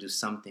NFL has to do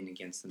something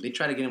against them. They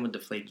try to get him with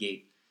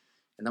Deflategate,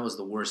 and that was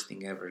the worst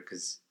thing ever,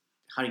 because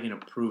how are you going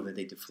to prove that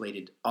they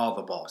deflated all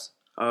the balls?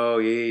 Oh,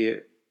 yeah.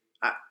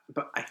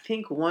 But I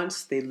think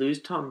once they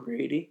lose Tom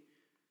Brady,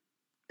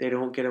 they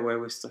don't get away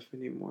with stuff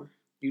anymore.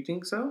 You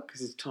think so?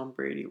 Because it's Tom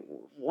Brady.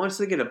 Once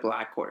they get a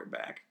black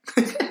quarterback,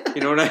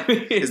 you know what I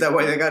mean? Is that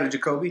why they got a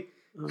Jacoby?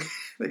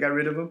 They got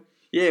rid of him?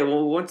 Yeah,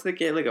 well, once they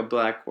get like a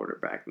black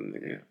quarterback, then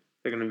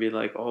they're going to be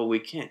like, oh, we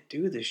can't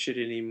do this shit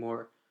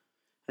anymore.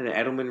 And then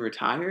Edelman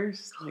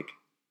retires? Like,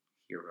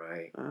 you're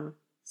right.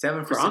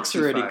 7 for Gronk's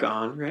 65. Already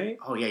gone, right?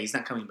 Oh, yeah, he's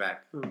not coming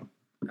back.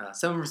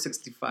 7 for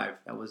 65.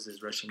 That was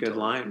his rushing good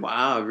total. Line.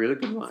 Wow, really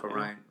good line. For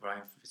Ryan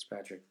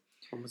Fitzpatrick.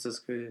 Almost as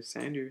good as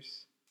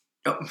Sanders.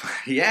 Oh,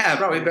 yeah,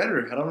 probably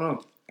better. I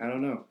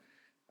don't know.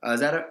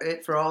 Is that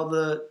it for all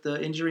the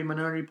injury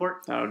minority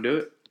report? That'll do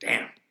it.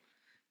 Damn.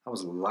 That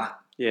was a lot.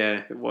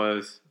 Yeah, it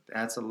was.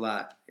 That's a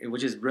lot,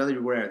 which is really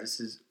rare.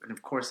 And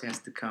of course, it has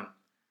to come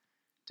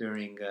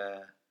during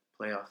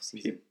playoff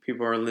season.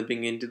 People are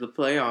limping into the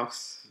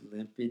playoffs.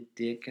 Limpid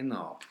dick and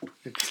all.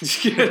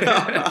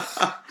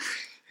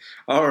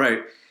 All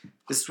right.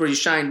 This is where you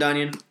shine,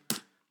 Dunyan.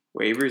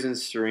 Waivers and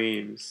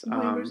streams.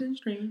 Waivers and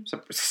streams.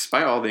 So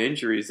despite all the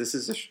injuries, this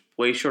is a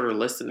way shorter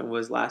list than it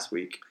was last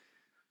week.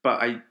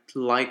 But I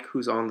like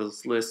who's on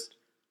this list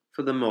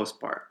for the most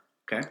part.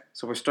 Okay.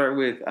 So we'll start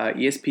with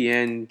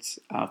ESPN's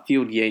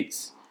Field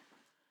Yates.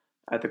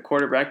 At the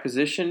quarterback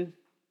position,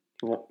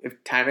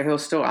 if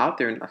Tannehill's still out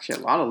there, and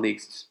actually a lot of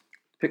leagues,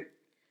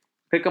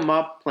 pick him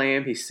up, play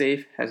him. He's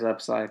safe, has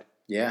upside.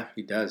 Yeah,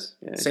 he does.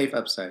 Yeah. Safe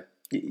upside.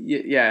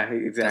 Yeah,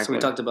 exactly. That's what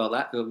we talked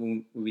about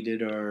when we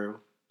did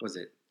our, was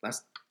it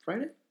last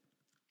Friday?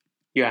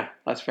 Yeah,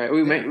 last Friday.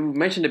 We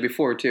mentioned it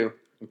before, too.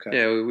 Okay.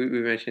 Yeah, we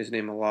mentioned his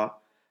name a lot.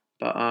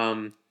 But,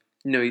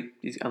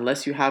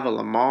 unless you have a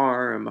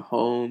Lamar or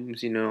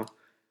Mahomes,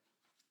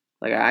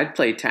 like I'd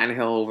play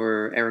Tannehill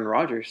over Aaron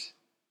Rodgers.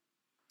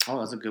 Oh,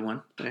 that's a good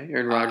one. Yeah,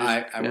 Aaron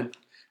Rodgers.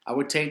 I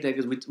would take that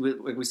because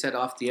we said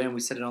off the air and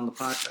we said it on the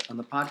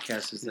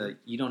podcast is that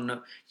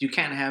you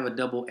can't have a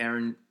double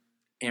Aaron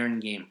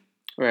game.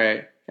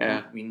 Right.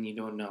 Yeah. I mean, you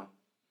don't know.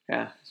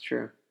 Yeah, it's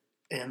true.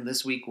 And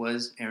this week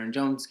was Aaron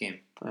Jones' game.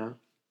 And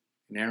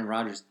Aaron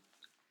Rodgers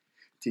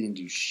didn't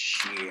do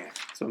shit.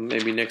 So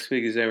maybe next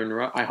week is Aaron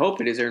Rodgers. I hope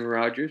it is Aaron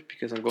Rodgers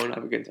because I'm going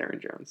up against Aaron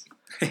Jones.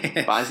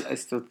 But I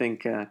still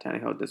think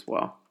Tannehill does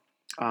well.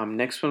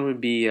 Next one would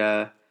be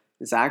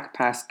Zach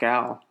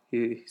Pascal.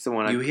 He's the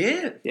one you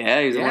hit.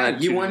 Yeah, he's the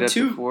one you won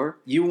two. Before.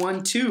 You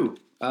won two.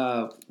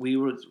 We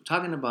were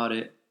talking about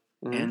it,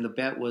 and the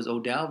bet was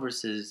Odell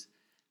versus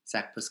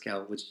Zach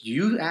Pascal, which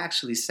you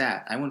actually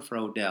sat. I went for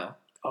Odell.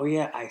 Oh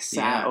yeah, I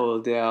sat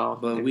Odell,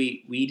 but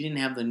we didn't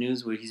have the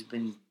news where he's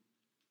been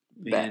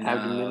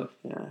abdomen.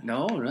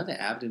 No, not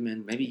the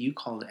abdomen. Maybe you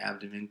call it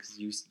abdomen because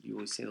you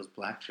always say those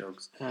black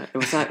jokes.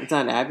 It's not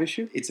an ab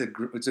issue. It's a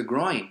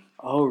groin.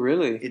 Oh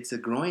really? It's a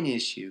groin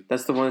issue.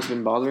 That's the one that's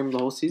been bothering him the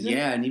whole season.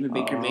 Yeah, and even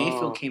Baker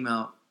Mayfield came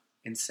out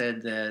and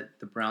said that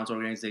the Browns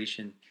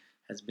organization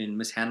has been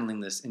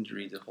mishandling this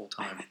injury the whole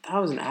time. I thought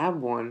it was an ab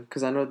one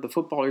because I know the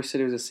footballer said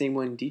it was the same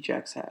one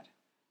Djax had.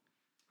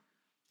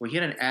 Well, he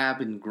had an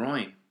ab and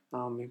groin.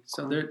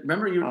 So there,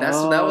 remember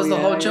that was the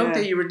whole joke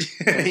that you were doing.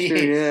 That's true,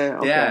 yeah.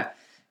 Okay.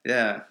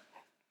 Yeah.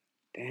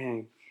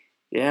 Dang.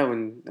 Yeah,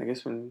 when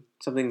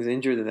something's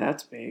injured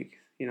that's big,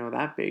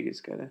 that big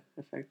is gonna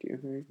affect you,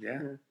 right?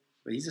 Yeah.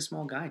 But he's a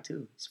small guy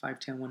too. He's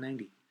 5'10",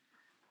 190.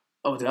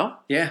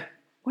 Odell? Yeah.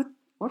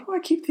 What do I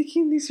keep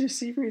thinking these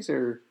receivers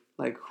are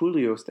like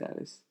Julio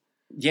status?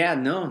 Yeah,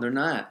 no, they're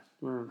not.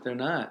 They're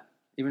not.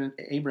 Even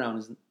A. Brown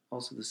is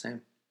also the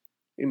same.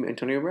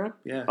 Antonio Brown?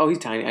 Yeah. Oh, he's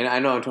tiny. I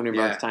know Antonio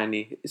Brown's Yeah.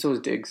 tiny. So is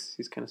Diggs.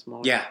 He's kind of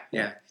small. Yeah.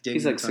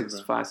 He's like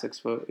 6'5", 6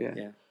 foot.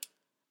 Yeah.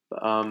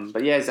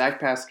 But yeah, Zach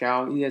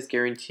Pascal, he has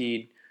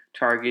guaranteed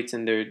targets,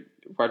 and their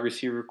wide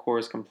receiver core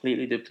is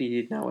completely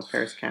depleted now with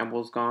Paris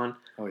Campbell's gone.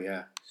 Oh,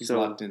 yeah. He's So-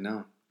 locked in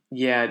now.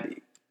 Yeah,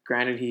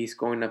 granted, he's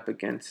going up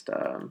against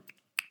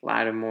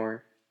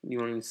Lattimore, New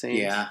Orleans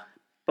Saints. Yeah.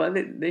 But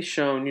they've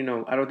shown,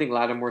 I don't think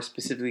Lattimore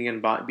specifically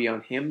going to be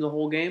on him the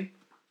whole game,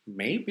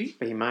 Maybe.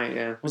 but he might,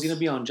 yeah. Was he going to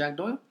be on Jack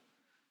Doyle?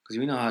 Because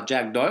we know how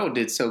Jack Doyle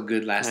did so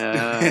good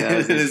that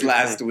was this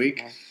last interesting.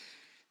 week.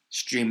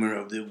 Streamer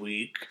of the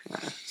week.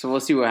 So we'll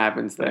see what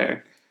happens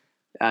there.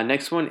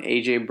 Next one,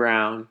 A.J.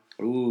 Brown.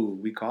 Ooh,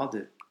 we called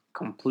it.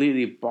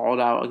 Completely balled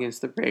out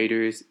against the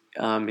Raiders.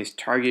 His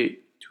target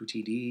 2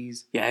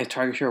 TDs. his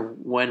target share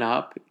went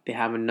up. They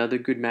have another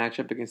good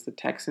matchup against the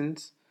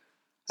Texans.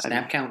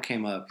 Snap count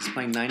came up. He's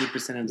playing 90%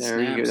 of the There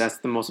snaps. you go. That's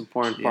the most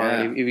important part.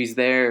 Yeah. If he's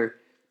there,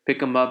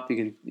 pick him up.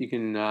 You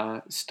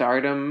can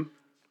start him.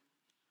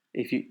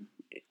 If you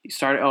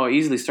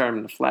easily start him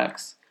in the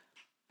flex.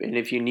 And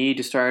if you need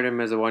to start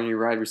him as one of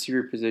your wide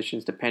receiver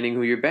positions, depending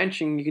who you're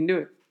benching, you can do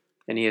it.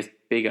 And he has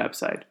big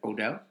upside.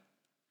 Odell?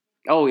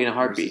 Oh, in a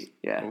heartbeat.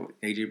 Yeah. Oh,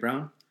 A.J.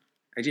 Brown?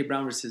 A.J.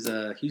 Brown versus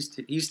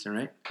Houston,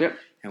 right? Yep.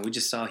 And we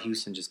just saw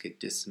Houston just get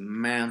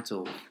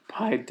dismantled.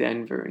 By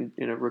Denver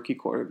in a rookie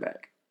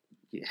quarterback.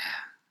 Yeah.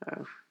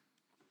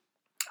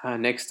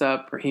 Next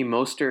up, Raheem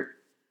Mostert.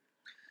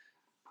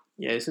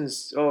 Yeah, this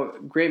is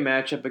great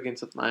matchup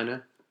against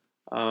Atlanta.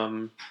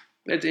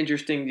 It's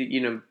interesting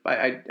that,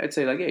 I'd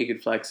say yeah, you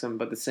could flex him,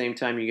 but at the same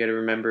time, you got to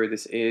remember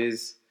this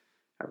is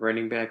a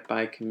running back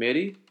by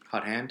committee,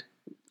 Hot hand?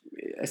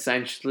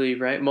 essentially,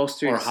 right?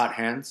 Mostert Or hot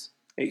hands?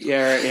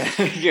 yeah.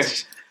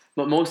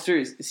 But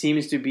Mostert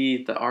seems to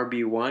be the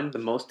RB1, the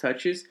most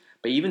touches.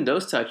 But even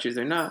those touches,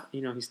 they're not.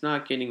 He's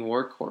not getting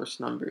workhorse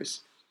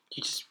numbers.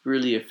 He's just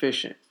really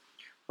efficient.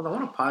 Well, I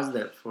want to pause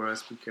that for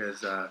us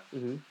because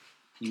Mm-hmm.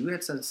 you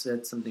had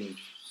said something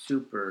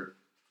super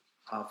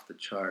off the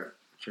chart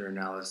with your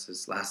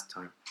analysis last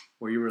time,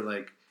 where you were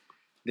like,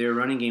 their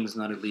running game is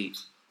not elite.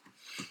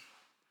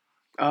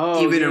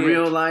 Oh, Even in yeah.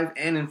 real life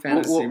and in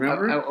fantasy,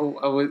 remember?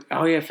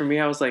 For me,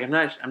 I was like,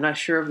 I'm not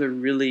sure if they're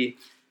really.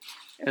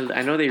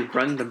 I know they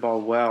run the ball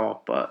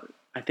well, but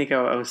I think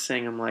I was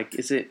saying, I'm like,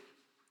 is it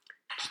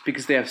just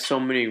because they have so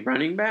many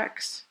running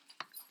backs?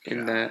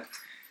 In that,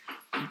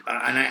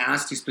 And I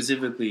asked you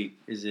specifically,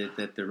 is it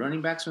that the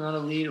running backs are not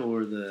elite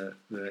or the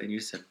and you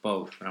said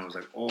both. And I was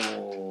like,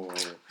 oh.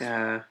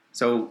 yeah,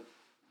 So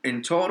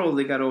in total,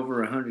 they got over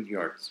 100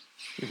 yards,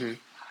 mm-hmm.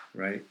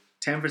 right?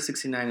 10 for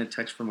 69, a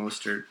touch for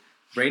Mostert.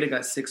 Breda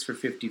got 6 for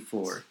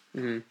 54.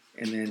 Mm-hmm.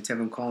 And then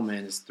Tevin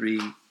Coleman is 3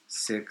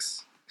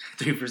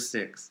 for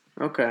 6.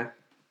 Okay,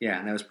 Yeah,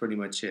 and that was pretty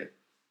much it.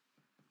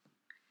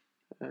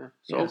 so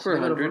Yeah, over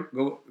 100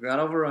 got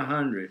over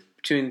 100.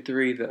 between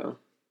three though,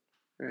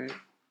 right?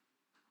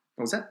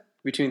 What was that?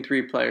 Between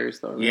three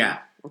players though. Right? Yeah.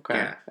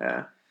 Okay.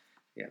 Yeah.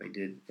 Yeah, they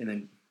did. And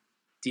then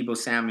Debo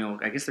Samuel,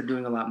 I guess they're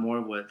doing a lot more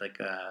of what the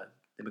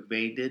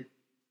McVay did.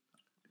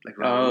 Like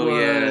Robert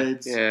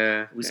Woods.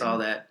 Yeah. We saw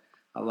that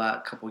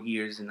a couple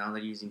years, and now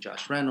they're using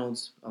Josh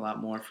Reynolds a lot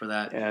more for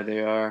that. Yeah, they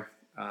are.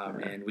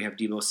 And we have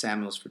Debo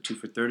Samuels for 2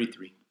 for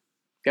 33.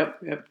 Yep.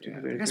 Yeah,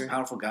 that guy's a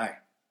powerful guy.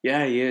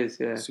 Yeah, he is.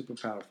 Yeah. Super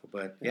powerful.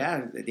 But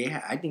I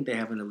think they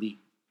have an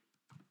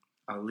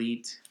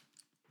elite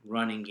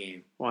running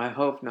game. Well, I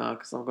hope not,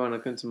 because I'm going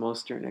against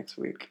Mostert next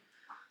week.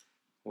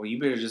 Well, you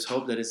better just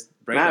hope that it's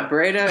Breda. Matt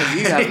Breda,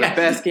 you have the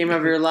best game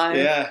of your life.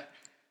 Yeah.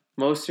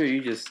 Mostert,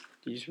 you just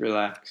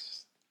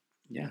relax.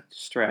 Yeah.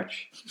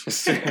 Stretch.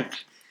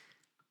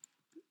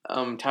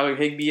 Tyler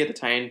Higbee at the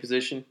tight end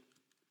position.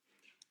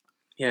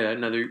 Yeah,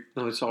 another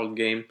solid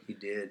game. He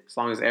did. As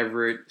long as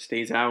Everett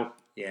stays out,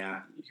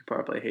 Yeah. you can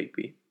probably play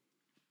Higbee.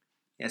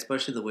 Yeah,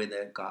 especially the way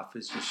that Goff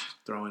is just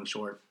throwing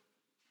short.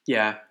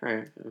 Yeah,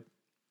 right.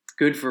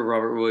 Good for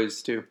Robert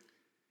Woods too.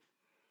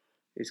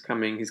 He's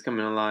coming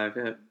alive.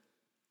 Yeah,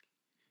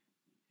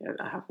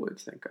 I have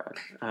Woods, thank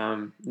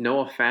God.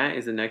 Noah Fant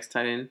is the next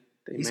tight end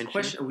they He's mentioned.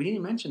 question. We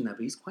didn't mention that,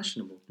 but he's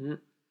questionable.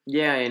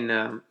 Yeah, and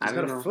I He's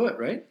don't got know. a foot,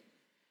 right?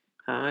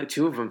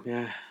 2 of them,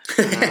 yeah.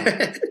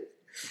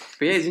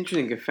 But yeah, it's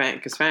interesting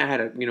because Fant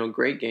had a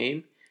great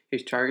game.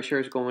 His target share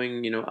is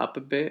going up a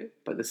bit,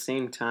 but at the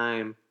same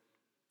time,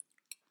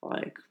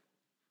 like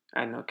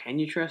I don't know, can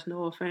you trust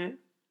Noah Fant?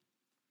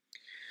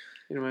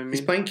 You know what I mean?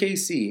 He's playing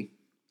KC. He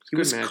Good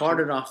was matchup.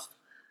 carted off.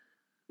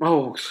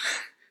 Oh,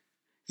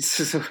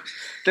 so,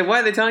 then why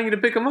are they telling you to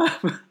pick him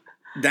up?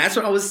 That's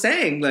what I was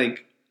saying.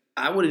 Like,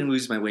 I wouldn't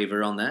lose my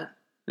waiver on that.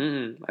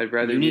 I'd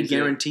rather You need use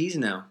guarantees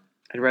now.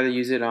 I'd rather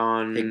use it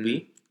on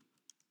Higbee,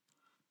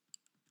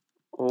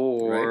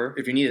 or right?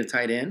 If you need a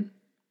tight end,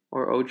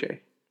 or OJ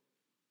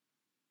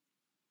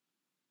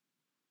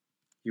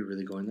you're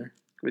really going there.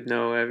 with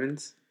Noah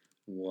Evans,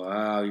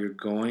 Wow, you're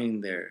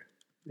going there.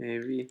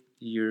 maybe,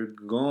 You're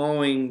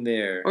going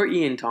there. or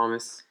Ian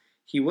Thomas.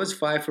 He was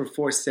 5 for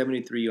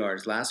 473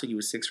 yards. Last week he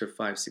was 6 for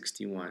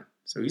 561.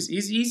 So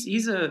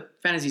he's a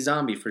fantasy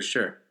zombie for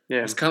sure.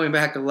 Yeah, He's coming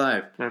back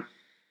alive. Yeah.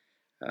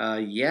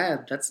 Yeah,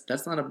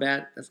 that's not a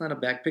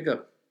bad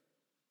pickup.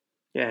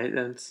 Yeah,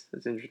 that's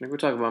interesting. We'll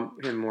talk about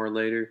him more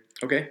later.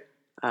 Okay.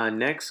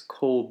 Next,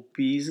 Cole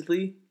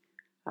Beasley.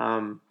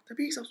 The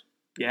Bezos.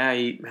 Yeah,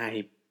 he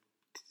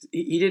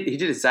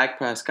did a Zach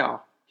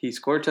Pascal. He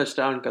scored a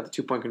touchdown, got the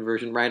 2-point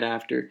conversion right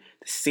after.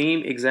 The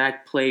same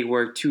exact play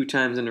worked 2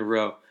 times in a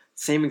row.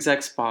 Same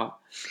exact spot.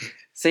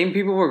 Same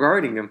people were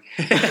guarding him.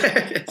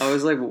 I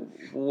was like,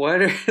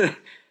 what are...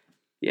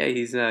 Yeah,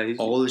 he's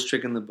oldest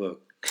trick in the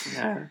book.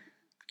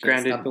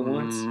 Granted,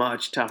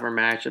 much tougher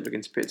matchup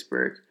against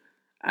Pittsburgh.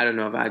 I don't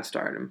know if I'd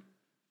start him.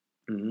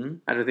 Mm-hmm.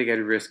 I don't think I'd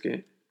risk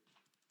it.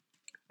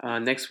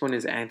 Next one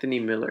is Anthony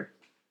Miller.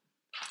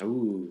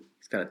 Ooh,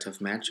 he's got a tough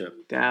matchup.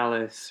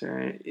 Dallas,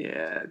 right?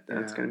 Yeah,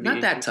 that's gonna be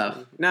not that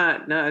tough.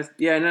 Not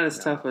as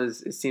tough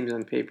as it seems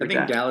on paper. I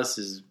think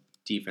Dallas's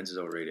defense is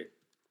overrated.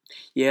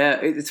 Yeah,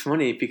 it's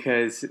funny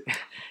because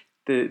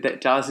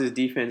that Dallas's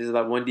defense is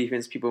that one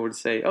defense people would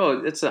say,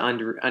 oh, it's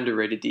an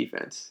underrated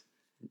defense.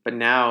 But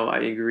now I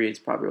agree, it's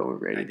probably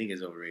overrated. I think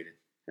it's overrated.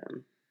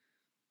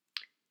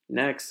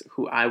 Next,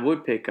 who I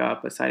would pick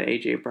up aside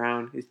A.J.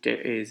 Brown is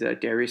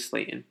Darius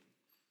Slayton.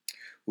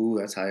 Ooh,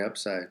 that's high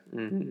upside.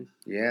 Mm-hmm.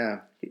 Yeah.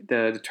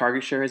 The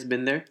target share has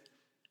been there.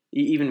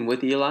 Even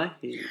with Eli.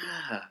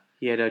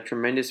 He had a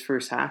tremendous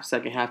first half.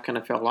 Second half kind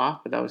of fell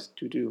off, but that was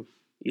due to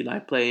Eli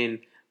playing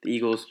the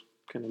Eagles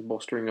kind of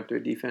bolstering up their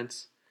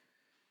defense.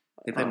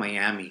 They play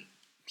Miami.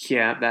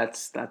 Yeah,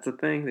 that's the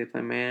thing. They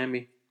play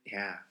Miami.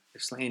 Yeah.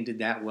 If Slayton did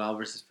that well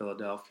versus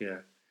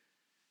Philadelphia,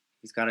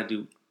 he's got to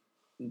do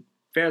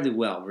fairly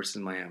well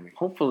versus Miami.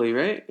 Hopefully,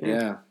 right?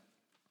 Yeah.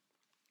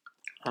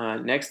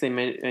 Next, they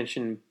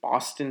mentioned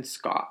Boston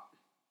Scott.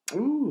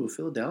 Ooh,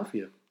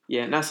 Philadelphia.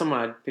 Yeah, not someone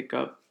I'd pick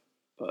up,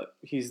 but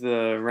he's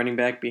the running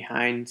back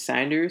behind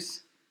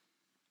Sanders.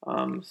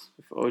 If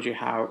Jordan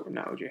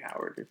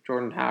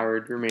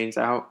Howard remains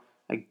out,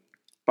 like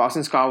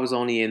Boston Scott was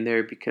only in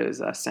there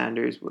because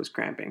Sanders was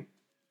cramping.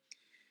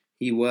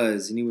 He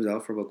was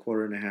out for about a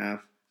quarter and a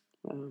half.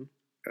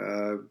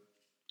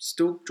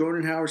 Still,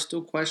 Jordan Howard's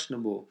still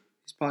questionable.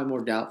 He's probably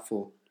more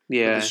doubtful.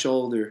 Yeah, with the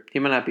shoulder. He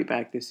might not be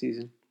back this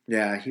season.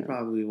 Yeah, he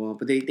probably won't.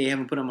 But they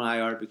haven't put him on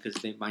IR because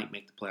they might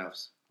make the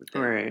playoffs with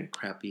that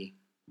crappy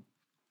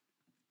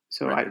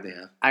record they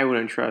have. I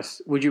wouldn't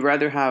trust. Would you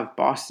rather have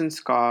Boston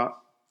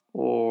Scott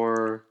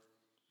or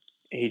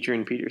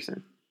Adrian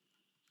Peterson?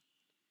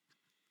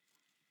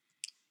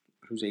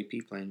 Who's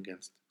AP playing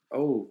against?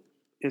 Oh,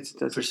 it's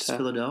versus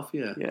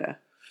Philadelphia. Yeah,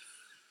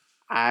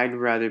 I'd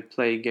rather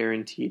play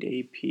guaranteed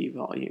AP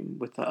volume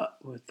with a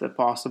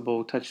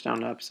possible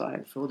touchdown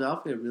upside.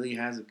 Philadelphia really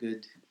has a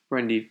good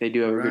run. They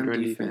do have a good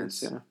run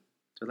defense. Yeah,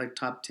 they're like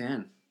top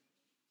 10.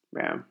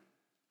 Yeah.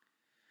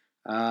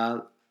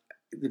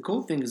 The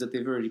cool thing is that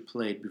they've already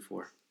played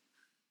before.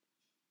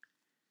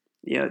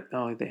 Yeah.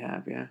 Oh, they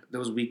have. Yeah. That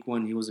was week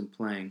 1. He wasn't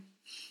playing.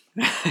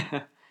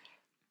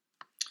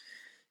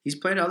 He's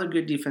played other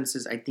good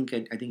defenses. I think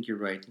you're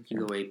right. I think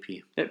you go AP.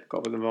 Yep, go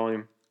with the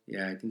volume.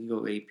 Yeah, I think you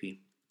go AP.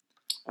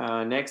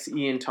 Next,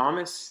 Ian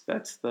Thomas.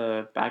 That's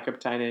the backup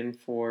tight end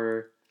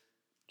for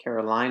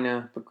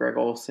Carolina, but Greg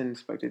Olsen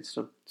expected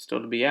still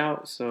to be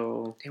out.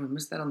 So damn, we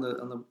missed that on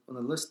the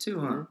list too,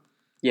 huh?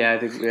 Yeah, I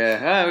think we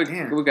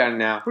got it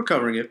now. We're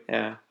covering it.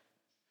 Yeah.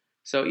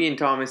 So Ian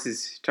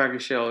Thomas's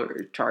target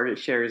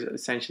share is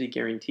essentially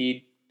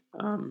guaranteed.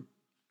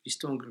 He's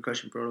still in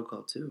concussion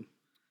protocol too.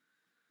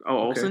 Oh,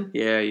 Olsen? Okay.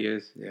 Yeah, he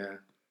is. Yeah.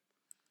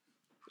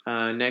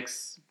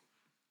 Next,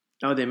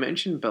 they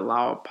mentioned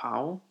Bilal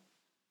Powell.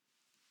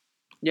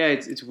 Yeah,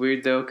 it's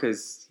weird though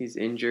because he's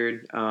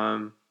injured.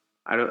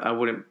 I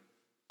wouldn't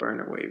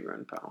burn a waiver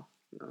on Powell.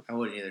 No. I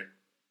wouldn't either.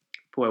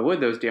 Boy, I would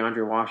though. Is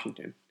DeAndre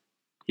Washington.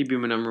 He'd be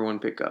my number 1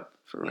 pickup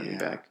for running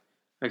back.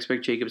 I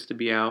expect Jacobs to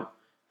be out.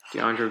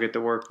 DeAndre will get the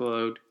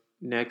workload.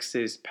 Next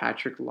is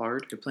Patrick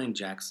Lard. They're playing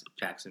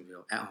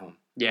Jacksonville at home.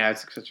 Yeah,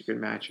 it's such a good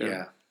matchup.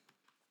 Yeah.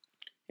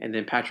 And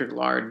then Patrick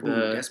Lard.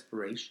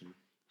 Desperation.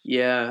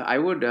 Yeah, I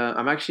would.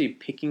 I'm actually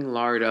picking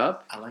Lard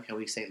up. I like how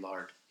we say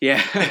Lard.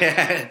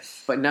 Yeah.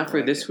 But not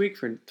for this week.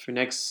 For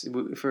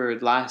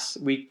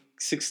last week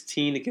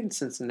 16 against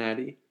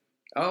Cincinnati.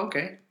 Oh,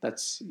 okay.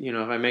 That's, if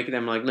I make it,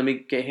 I'm like, let me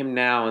get him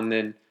now, and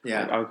then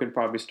I could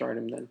probably start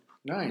him then.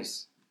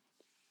 Nice.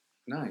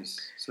 So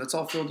that's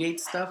all Phil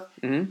Gates stuff?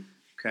 Mm-hmm.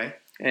 Okay.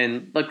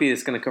 And luckily,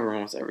 it's going to cover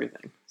almost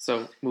everything.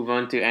 So move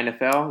on to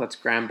NFL. That's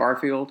Graham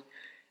Barfield.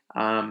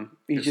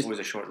 This was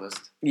a short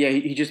list. Yeah,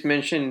 he just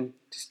mentioned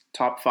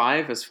top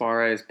 5 as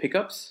far as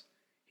pickups.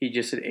 He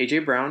just said A.J.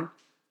 Brown,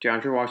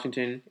 DeAndre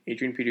Washington,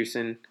 Adrian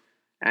Peterson,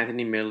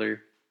 Anthony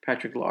Miller,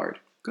 Patrick Lard.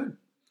 Good.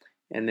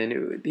 And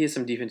then he has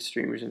some defense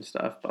streamers and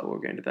stuff, but we'll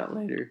get into that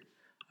later.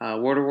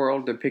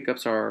 Waterworld, the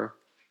pickups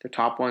the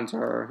top ones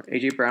are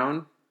A.J.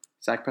 Brown,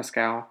 Zach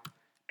Pascal,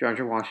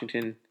 DeAndre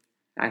Washington,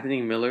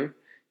 Anthony Miller.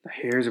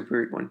 Here's a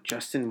weird one,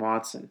 Justin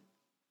Watson.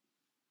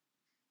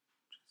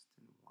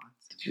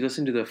 Did you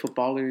listen to the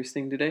footballers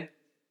thing today?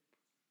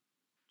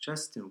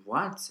 Justin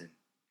Watson?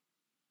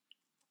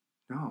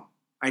 No.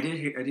 I did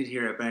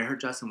hear it, but I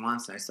heard Justin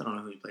Watson. I still don't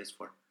know who he plays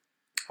for.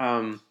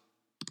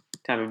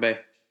 Tampa Bay.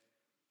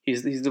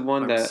 He's the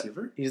one Wide that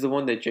receiver? he's the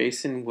one that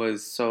Jason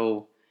was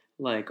so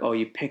like, oh,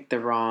 you picked the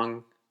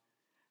wrong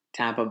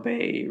Tampa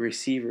Bay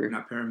receiver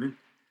Not Perriman.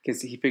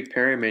 because he picked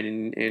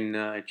Perryman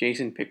and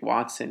Jason picked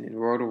Watson,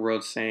 and Roto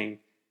World saying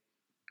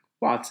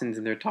Watson's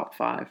in their top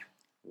 5.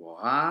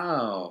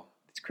 Wow.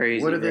 It's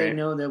crazy. What do they right?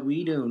 know that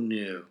we don't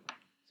know?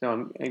 So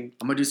I'm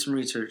gonna do some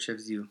research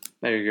as you.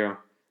 there you go.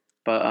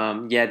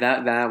 But yeah,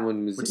 that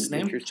one was What's his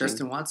name? interesting.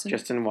 Justin Watson.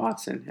 Justin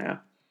Watson, yeah.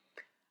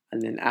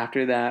 And then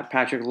after that,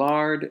 Patrick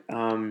Lard.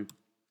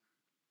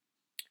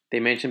 They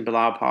mentioned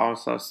Bilal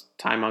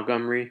Powell/Ty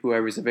Montgomery,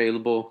 whoever's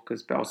available,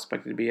 because Bell's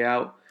expected to be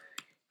out.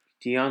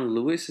 Dion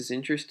Lewis is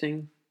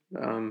interesting.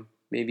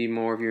 Maybe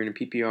more if you're in a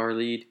PPR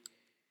lead.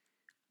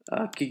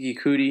 Kiki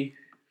Kuti,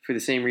 for the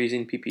same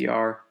reason,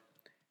 PPR.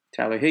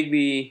 Tyler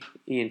Higbee,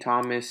 Ian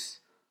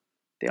Thomas.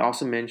 They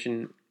also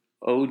mentioned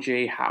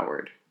O.J.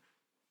 Howard.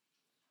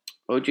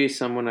 O.J. is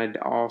someone I'd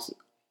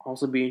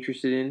also be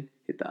interested in.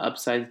 The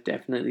upside's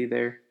definitely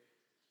there.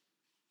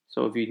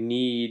 So if you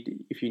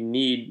need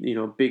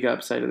big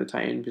upside of the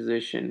tight end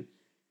position,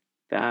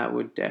 that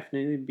would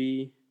definitely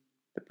be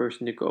the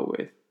person to go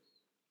with.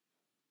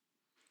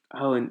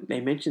 Oh, and they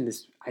mentioned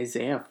this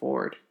Isaiah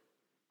Ford.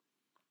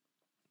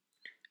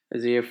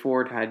 Isaiah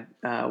Ford had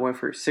went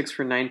for 6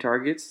 for 9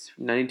 targets,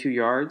 92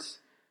 yards,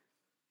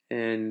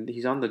 and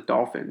he's on the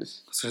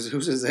Dolphins. So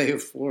who's Isaiah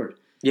Ford?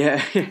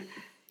 Yeah,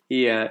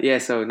 yeah.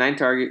 So 9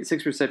 targets,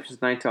 6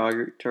 receptions, 9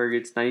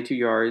 targets, 92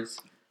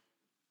 yards.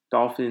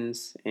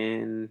 Dolphins,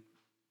 and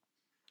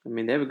I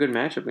mean they have a good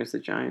matchup against the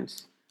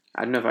Giants.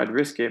 I don't know if I'd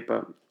risk it,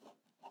 but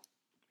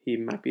he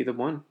might be the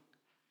one.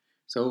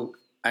 So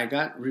I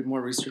got more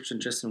research on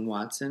Justin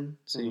Watson.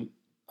 So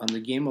on the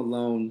game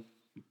alone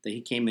that he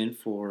came in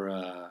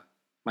for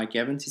Mike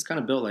Evans, he's kind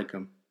of built like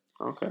him.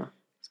 Okay.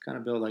 He's kind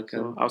of built like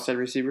him. Outside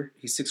receiver.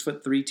 He's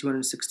 6'3",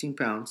 216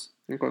 pounds.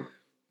 Okay.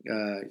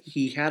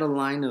 He had a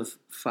line of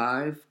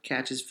 5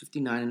 catches,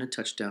 59, and a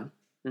touchdown.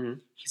 Mm-hmm.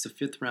 He's a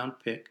 5th round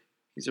pick.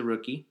 He's a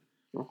rookie.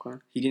 Okay.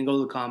 He didn't go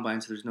to the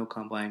combine, so there's no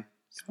combine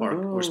spark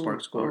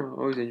score.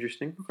 Oh, always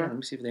interesting. Okay. Yeah, let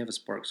me see if they have a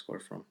spark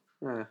score from.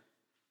 Let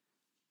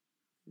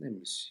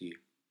me see.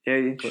 Yeah,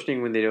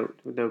 interesting when they'll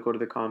go to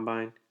the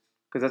combine,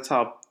 because that's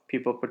how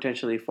people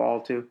potentially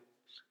fall too.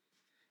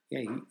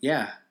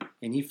 Yeah,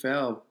 and he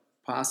fell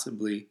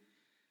possibly.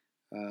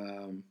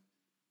 Let's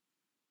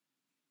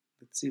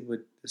see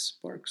what the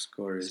spark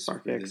score is.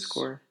 Spark X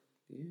score.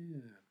 Yeah.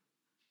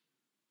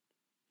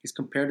 He's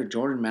compared to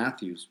Jordan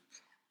Matthews.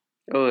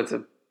 Oh, it's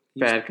a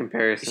bad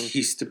comparison. He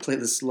used to play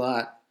the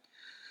slot.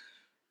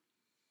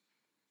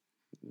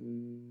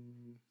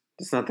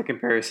 It's not the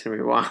comparison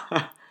we want.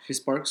 His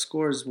spark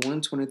score is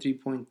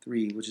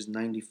 123.3, which is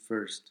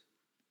 91st.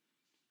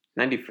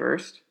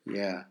 91st?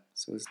 Yeah.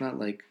 So it's not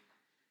like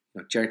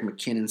Jerick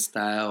McKinnon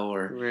style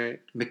or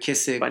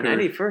McKissick. But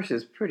 91st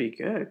is pretty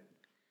good.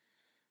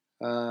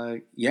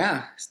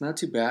 Yeah, it's not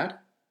too bad.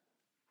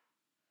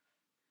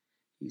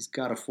 He's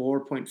got a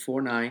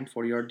 4.49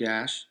 40-yard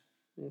dash.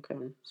 Okay.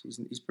 So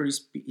he's pretty.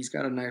 He's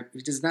got a nice.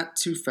 He's just not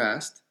too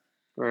fast.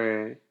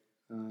 Right.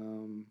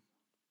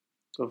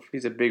 So if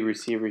he's a big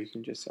receiver, you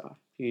can just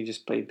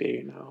play big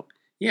and out.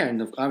 Yeah,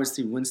 and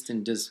obviously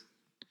Winston does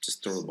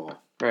just throw the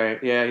ball.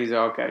 Right. Yeah, he's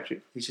all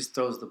catchy. He just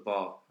throws the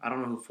ball. I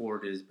don't know who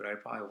Ford is, but I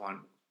probably want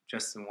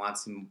Justin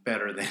Watson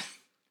better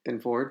than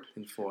Ford.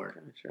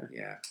 Gotcha.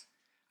 Yeah.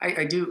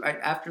 I do.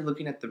 After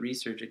looking at the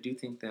research, I do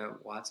think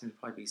that Watson would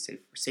probably be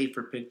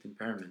safer pick than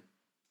Perriman.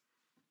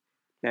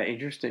 Yeah,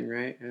 interesting,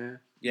 right? Yeah.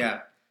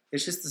 Yeah,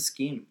 it's just the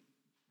scheme.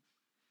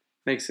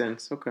 Makes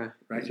sense. Okay.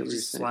 Right, he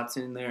just slots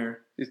in there.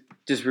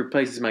 Just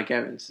replaces Mike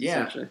Evans.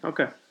 Yeah. Essentially.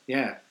 Okay.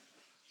 Yeah.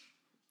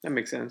 That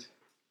makes sense.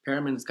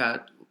 Perriman's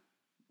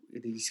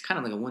he's kind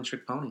of like a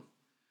one-trick pony.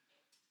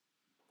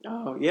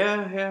 Oh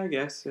yeah, I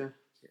guess. Yeah.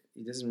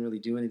 He doesn't really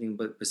do anything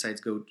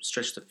besides go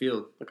stretch the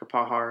field. Like a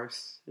Paul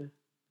Harris. Yeah.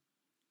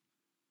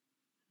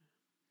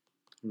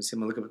 Let me see.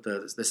 I'm gonna look up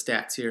the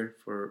stats here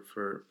for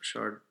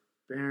Rashard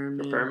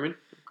Perriman.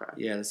 Okay.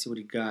 Yeah, let's see what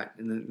he got,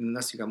 and then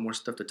unless you got more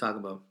stuff to talk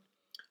about.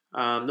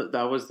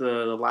 That was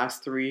the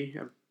last 3.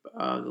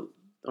 The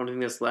only thing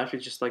that's left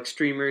is just like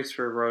streamers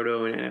for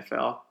Roto and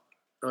NFL.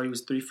 Oh, he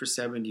was 3 for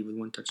 70 with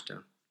 1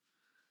 touchdown.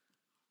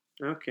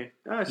 Okay.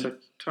 So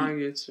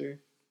targets or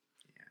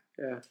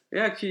yeah.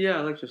 Actually, I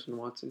like Justin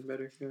Watson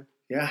better.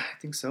 Yeah, I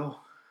think so.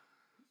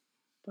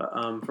 But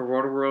for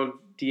Roto World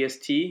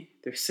DST,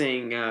 they're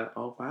saying,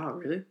 oh wow,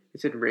 really? They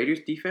said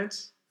Raiders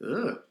defense.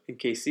 Ugh. In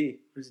KC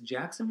versus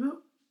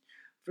Jacksonville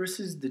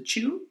versus the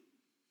Chew.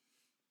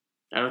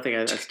 I don't think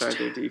I'd start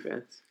their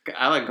defense.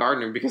 I like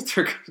Gardner because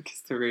they're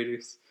against the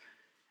Raiders.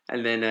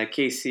 And then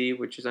KC,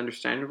 which is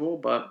understandable,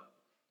 but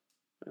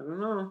I don't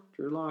know.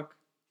 Drew Lock.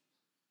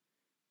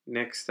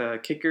 Next,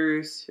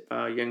 kickers,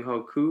 Young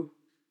Ho Koo.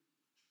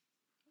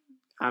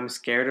 I'm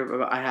scared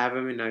of. I have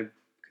him, and I'm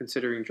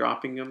considering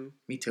dropping him.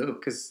 Me too.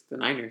 Because the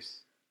Niners.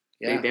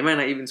 Yeah. They might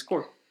not even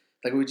score.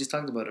 Like we just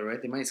talked about it, right?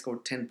 They might score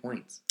 10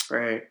 points.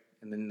 Right.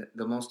 And then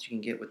the most you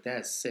can get with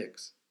that is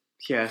 6.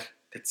 Yeah.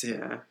 That's it.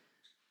 Yeah.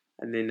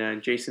 And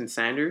then Jason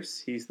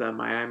Sanders, he's the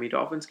Miami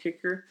Dolphins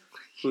kicker,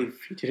 who,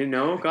 if you didn't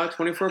know, got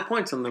 24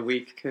 points on the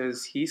week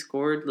because he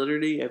scored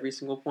literally every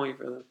single point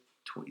for them.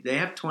 They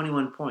have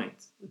 21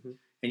 points. Mhm.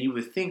 And you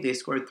would think they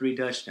scored 3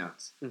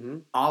 touchdowns. Mm-hmm.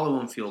 All of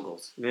them field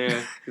goals.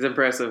 Yeah, it's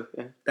impressive.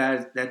 Yeah,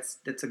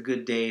 That's a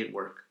good day at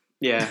work.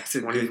 yeah, That's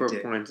a 24 good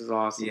day. points is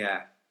awesome.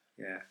 Yeah.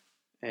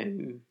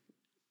 And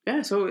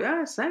yeah, so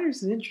yeah,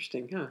 Sanders is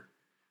interesting, huh? Well,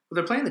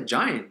 they're playing the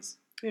Giants.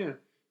 Yeah.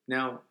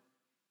 Now,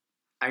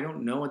 I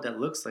don't know what that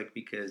looks like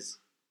because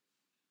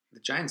the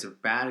Giants are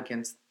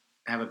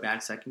have a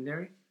bad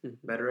secondary,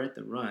 better at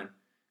the run.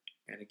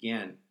 And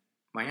again,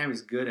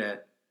 Miami's good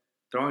at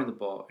throwing the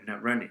ball and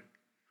not running.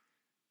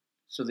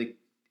 So they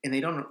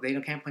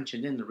can't punch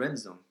it in the red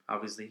zone,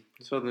 obviously.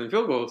 So then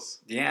field goals.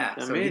 Yeah,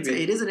 Yeah, so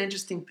maybe. it is an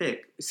interesting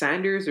pick.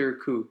 Sanders or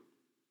Koo?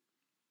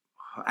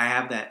 I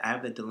have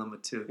that dilemma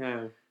too.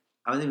 Yeah.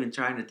 I was even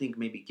trying to think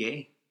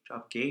maybe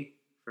drop Gay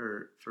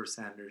for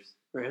Sanders.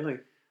 Really?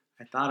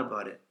 I thought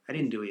about it. I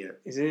didn't do it yet.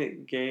 Is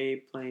it Gay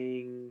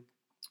playing?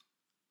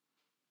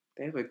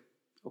 They have a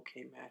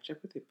okay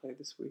matchup. What they play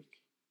this week?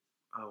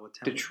 What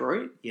time?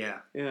 Detroit? Yeah,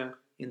 Yeah.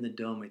 in the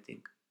Dome, I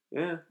think.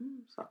 Yeah.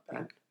 It's not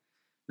bad.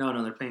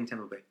 No, they're playing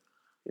Tampa Bay.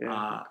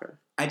 Yeah. Okay.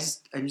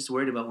 I'm just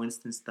worried about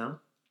Winston's thumb.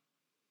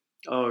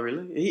 Oh,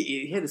 really?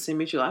 He had the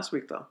same issue last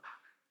week, though.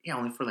 Yeah,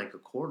 only for like a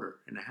quarter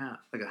and a half,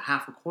 like a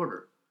half a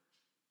quarter,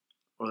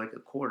 or like a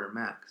quarter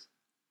max.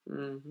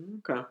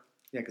 Mm-hmm. Okay.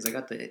 Yeah, because I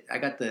got the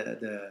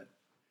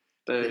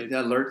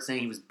alert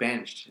saying he was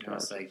benched, and I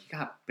was like, he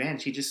got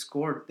benched. He just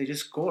scored. They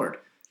just scored.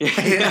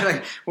 Yeah.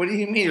 Like, what do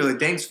you mean? You're like,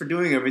 thanks for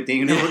doing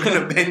everything. And we're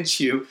gonna bench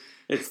you.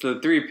 It's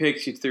the 3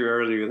 picks you threw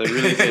earlier that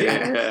really did it.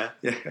 Yeah.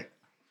 Yeah.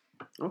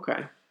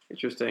 Okay.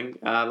 Interesting.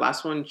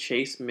 Last one,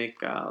 Chase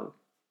McLaughlin.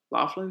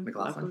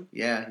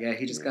 Yeah.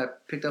 He just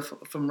got picked up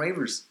from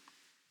Ravers.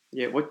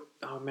 Yeah. What?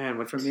 Oh man.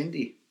 What From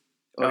Indy.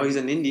 Oh, he's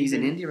in Indy. He's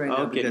in Indy right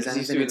now okay, because he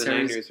used to be in the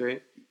Niners,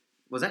 right?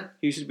 Was that?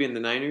 He used to be in the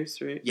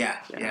Niners, right? Yeah.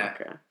 Okay.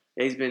 Yeah,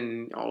 he's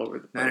been all over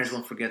the place. Niners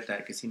won't forget that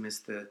because he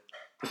missed the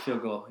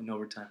field goal in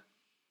overtime.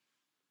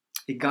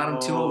 He got him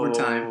to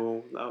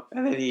overtime, no.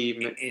 And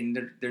then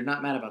and they're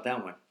not mad about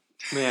that one.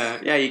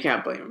 Yeah, you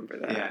can't blame him for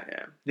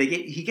that. Yeah.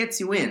 He gets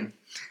you in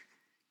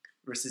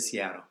versus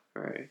Seattle.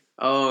 Right.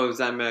 Oh, it was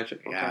that matchup?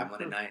 Yeah,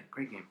 Monday night,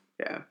 great game.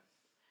 Yeah.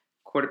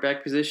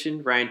 Quarterback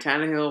position: Ryan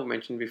Tannehill,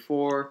 mentioned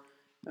before.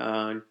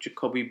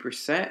 Jacoby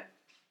Brissett.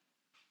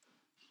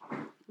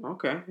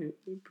 Okay.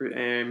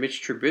 And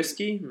Mitch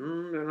Trubisky. I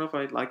don't know if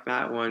I like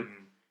that one.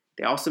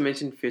 They also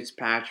mentioned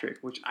Fitzpatrick,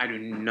 which I do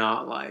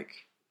not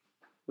like.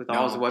 With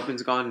all his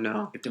weapons gone,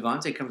 no. If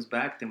Devontae comes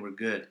back, then we're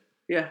good.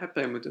 Yeah, I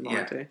play him with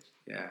Devontae.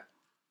 Yeah.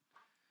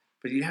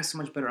 But you have so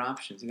much better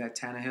options. You got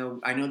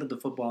Tannehill. I know that the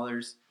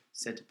footballers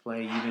said to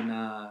play even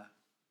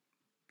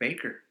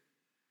Baker.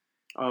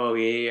 Oh,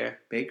 yeah.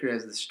 Baker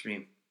has the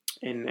stream.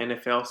 And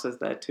NFL says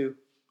that too.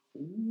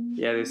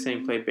 Yeah, they're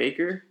saying play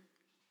Baker,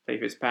 play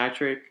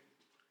Fitzpatrick,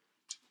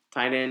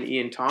 tight end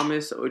Ian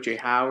Thomas, O.J.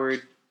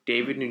 Howard,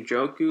 David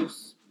Njoku.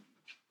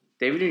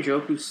 David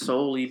Njoku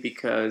solely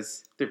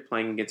because they're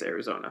playing against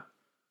Arizona.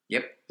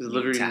 Yep. There's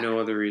literally no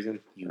other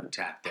reason. You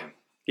tapped them.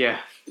 Yeah,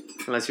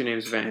 unless your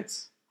name's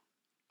Vance.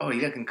 Oh, he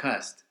got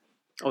concussed.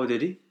 Oh,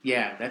 did he?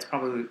 Yeah, that's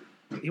probably...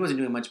 He wasn't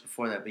doing much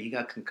before that, but he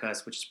got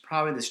concussed, which is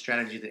probably the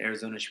strategy that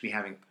Arizona should be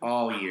having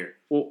all year.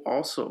 Well,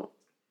 also,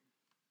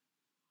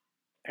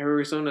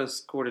 Arizona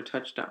scored a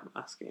touchdown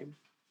last game.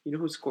 You know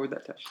who scored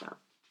that touchdown?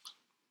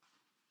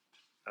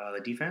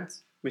 The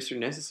defense? Mr.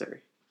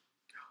 Necessary.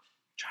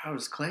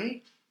 Charles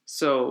Clay?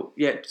 So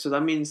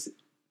that means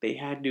they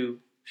had to,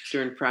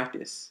 during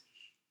practice,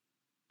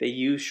 they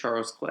used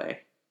Charles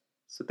Clay.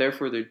 So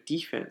therefore, their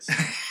defense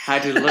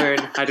had to learn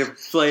how to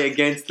play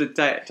against the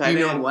tight end.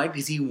 You know why?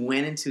 Because he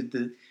went into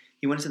the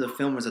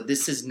film and said,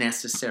 "This is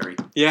necessary."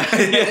 Yeah,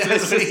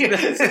 this is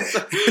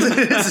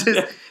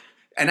necessary.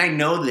 And I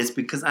know this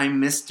because I'm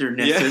Mr.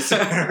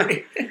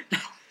 Necessary. Yeah.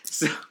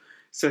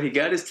 So he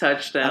got his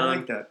touchdown. I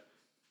like that.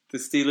 The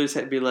Steelers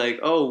had to be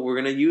like, "Oh, we're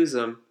gonna use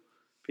him."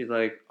 Be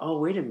like, "Oh,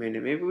 wait a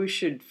minute. Maybe we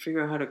should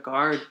figure out how to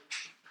guard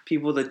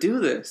people that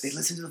do this." They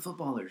listen to the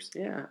footballers.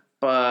 Yeah.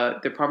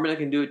 But they're probably not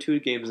going to do it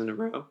 2 games in a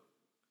row. It'd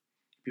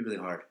be really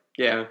hard.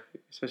 Yeah,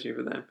 especially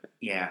for them.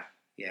 Yeah.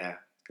 It's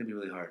going to be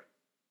really hard.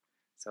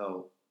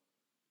 So,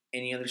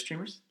 any other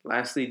streamers?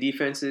 Lastly,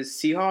 defenses.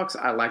 Seahawks.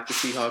 I like the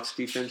Seahawks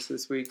defense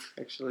this week,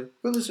 actually.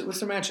 What's their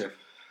matchup?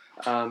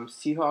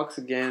 Seahawks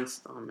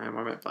against... Oh, man,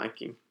 why am I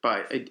blanking?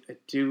 But I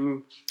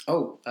do...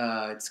 Oh,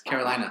 it's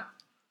Carolina.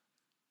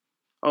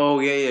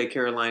 Oh, yeah,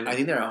 Carolina. I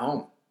think they're at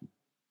home.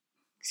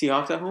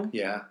 Seahawks at home?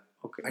 Yeah.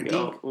 Okay. I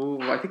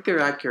think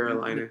they're at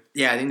Carolina.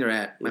 Yeah, I think they're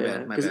at. My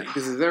bad.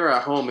 Because if they were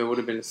at home, it would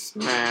have been a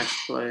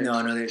smash play.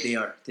 No, they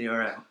are. They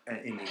are at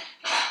Indy.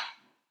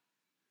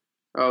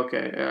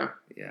 Okay, yeah.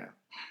 Yeah.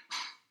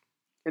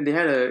 And they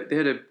had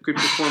a good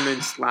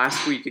performance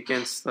last week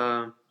against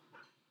this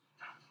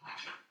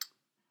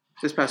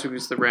past week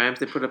against the Rams.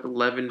 They put up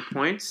 11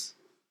 points.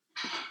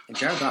 And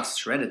Jared Goff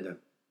shredded them.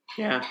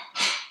 Yeah.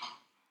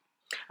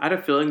 I had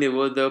a feeling they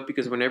would though,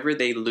 because whenever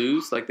they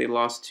lose, like they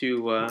lost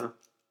to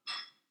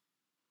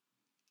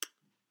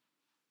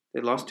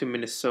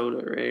Minnesota,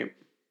 right?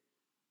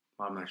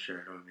 Well, I'm not sure.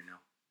 I don't even know.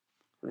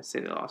 Let's say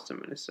they lost to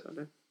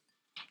Minnesota.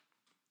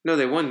 No,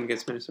 they won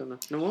against Minnesota.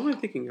 No, what am I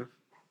thinking of?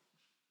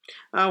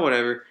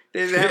 Whatever.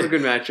 They have a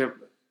good matchup.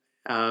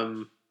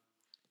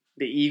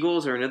 The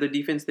Eagles are another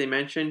defense they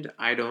mentioned.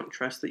 I don't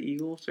trust the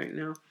Eagles right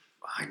now.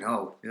 I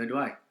know. Neither do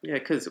I. Yeah,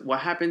 because what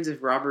happens if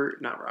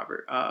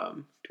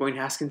Dwayne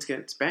Haskins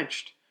gets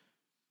benched?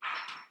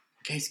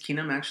 Case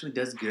Keenum actually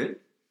does good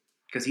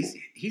because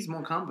he's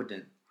more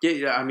competent.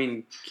 Yeah. I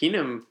mean,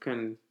 Keenum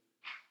can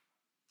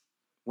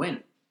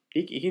When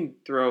he can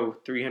throw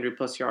 300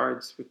 plus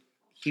yards.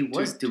 he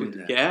was doing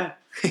that. Yeah.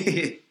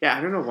 Yeah,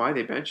 I don't know why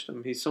they benched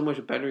him. He's so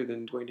much better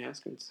than Dwayne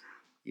Haskins.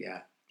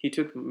 Yeah, He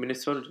took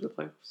Minnesota to the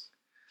playoffs.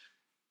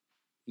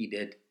 he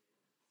did.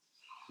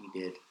 He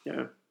did.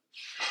 Yeah.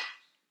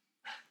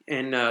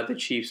 And the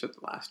Chiefs are the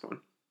last one.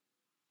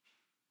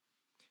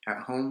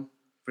 At home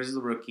versus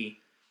the rookie,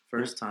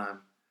 first time.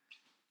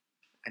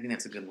 I think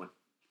that's a good one.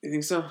 You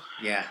think so?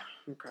 Yeah,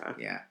 Okay.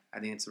 yeah. I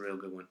think it's a real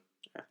good one.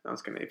 Yeah, that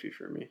was kind of iffy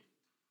for me.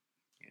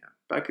 Yeah.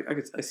 But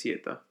I see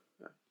it though.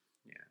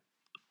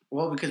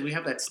 Well, because we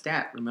have that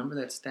stat. Remember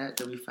that stat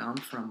that we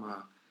found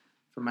from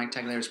Mike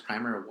Tagliafico's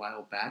primer a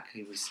while back?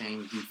 He was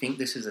saying, "Do you think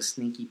this is a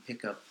sneaky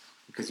pickup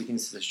because you think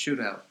this is a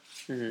shootout?"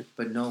 Mm-hmm.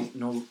 But no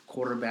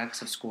quarterbacks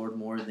have scored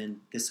more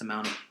than this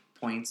amount of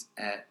points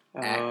at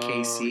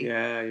KC.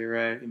 Yeah, you're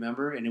right.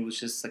 Remember? And it was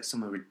just like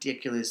some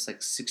ridiculous,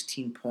 like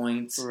 16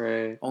 points.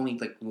 Right. Only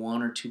like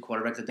one or two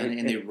quarterbacks had done it,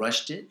 and they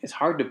rushed it. It's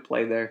hard to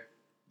play there.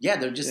 Yeah,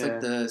 they're just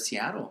like the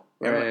Seattle.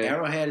 Right.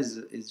 Arrowhead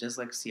is just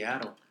like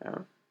Seattle.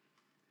 Yeah.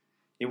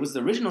 It was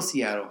the original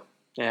Seattle.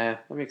 Yeah,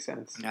 that makes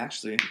sense.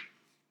 Actually.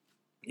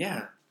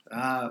 Yeah.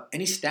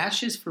 Any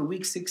stashes for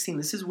Week 16?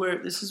 This is where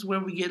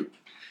we get.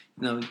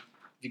 If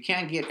you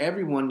can't get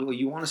everyone, well,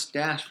 you want to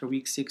stash for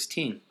Week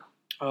 16.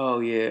 Oh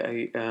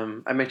yeah,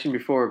 I mentioned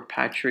before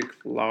Patrick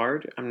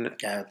Lard.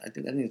 Yeah, I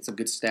think it's a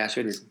good stash.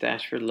 Good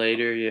stash for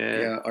later.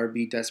 Yeah. Yeah,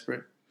 RB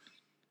desperate.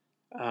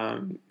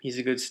 He's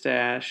a good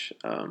stash.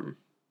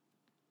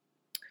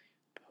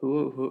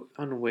 Who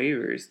on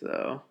waivers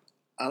though?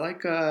 I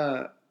like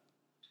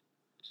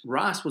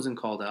Ross wasn't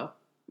called out.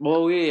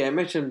 Well, yeah, I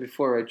mentioned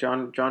before, right?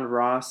 John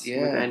Ross with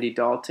Yeah. Andy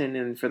Dalton,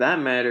 and for that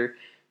matter,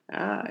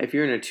 if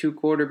you're in a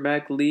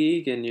 2-quarterback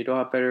league and you don't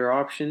have better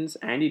options,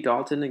 Andy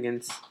Dalton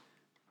against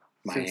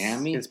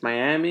Miami.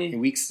 Miami. In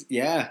weeks,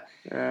 yeah.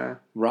 Yeah.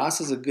 Ross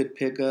is a good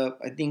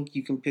pickup. I think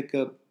you can pick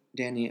up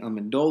Danny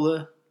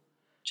Amendola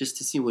just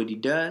to see what he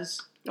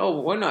does. Oh,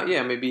 why not?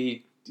 Yeah,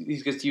 maybe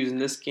he's just using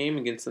this game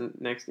against the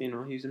next.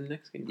 Using the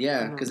next game.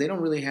 Yeah, because they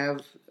don't really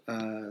have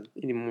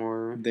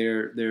anymore.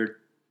 Their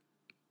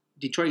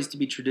Detroit used to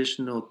be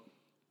traditional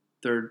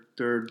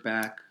third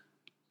back,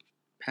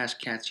 pass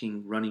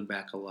catching running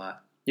back a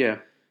lot. Yeah,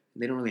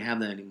 they don't really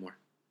have that anymore.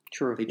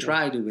 True. They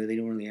try to, but they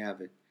don't really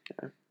have it.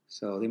 Yeah.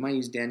 So they might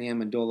use Danny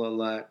Amendola a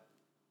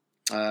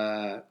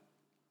lot.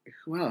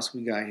 Who else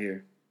we got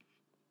here?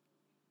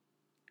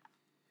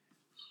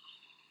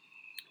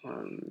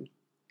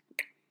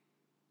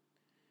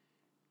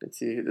 Let's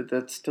see.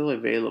 That's still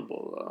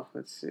available though.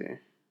 Let's see.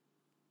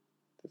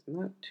 There's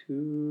not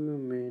too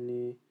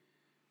many.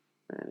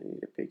 I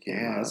need to pick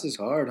him up. This is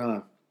hard,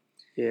 huh?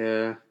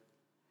 Yeah.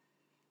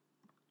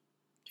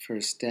 For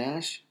a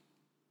stash?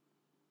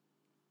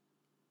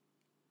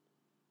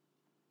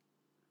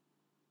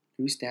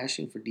 Who's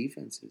stashing for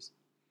defenses?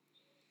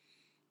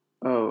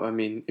 Oh, I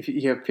mean, if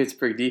you have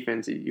Pittsburgh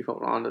defense, you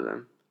hold on to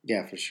them.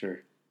 Yeah, for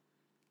sure.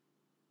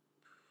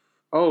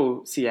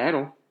 Oh,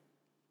 Seattle.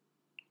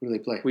 Who do they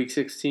play? Week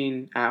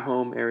 16 at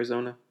home,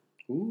 Arizona.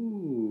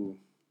 Ooh.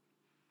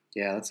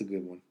 Yeah, that's a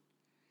good one.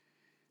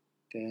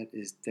 That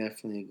is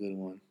definitely a good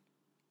one.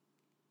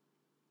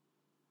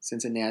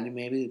 Cincinnati,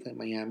 maybe? They play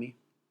Miami.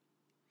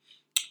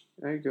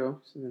 There you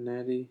go.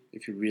 Cincinnati.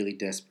 If you're really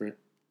desperate.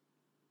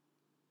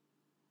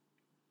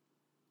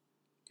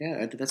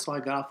 Yeah, that's all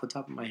I got off the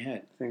top of my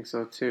head. I think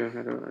so, too.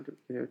 I don't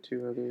have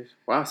two others.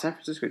 Wow, San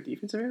Francisco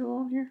defense available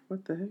on here?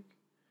 What the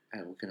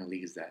heck? What kind of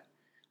league is that?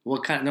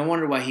 No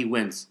wonder why he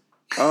wins.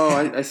 Oh,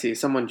 I see.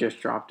 Someone just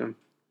dropped him.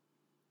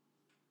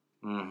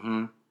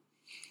 Mm-hmm.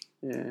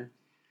 Yeah.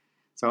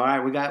 So, all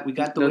right, we got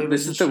the waivers.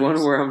 This is the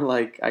one where I'm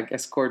like, I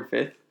guess scored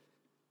 5th.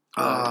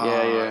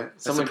 Yeah.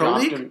 Someone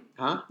dropped him.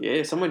 Huh?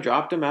 Yeah, someone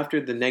dropped him after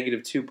the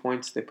 -2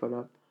 points they put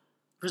up.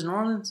 Where's New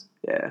Orleans?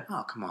 Yeah.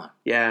 Oh, come on.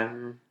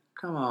 Yeah.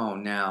 Come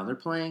on now. They're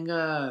playing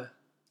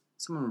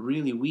someone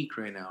really weak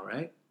right now,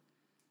 right?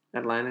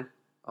 Atlanta.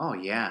 Oh,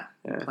 yeah.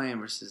 They're playing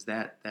versus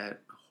that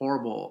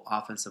horrible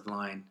offensive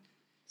line.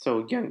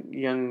 So,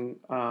 young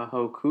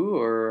Hoku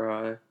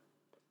or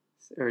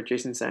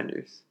Jason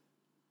Sanders?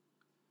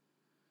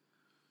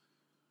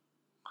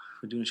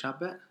 We're doing a shot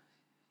bet?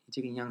 You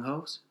taking Young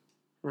Hos?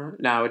 No,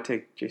 I would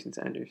take Jason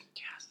Sanders.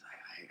 Yes,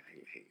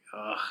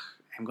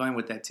 I'm going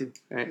with that too.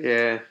 Right,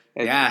 yeah.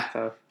 Yeah.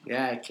 Tough.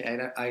 Yeah,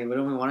 I don't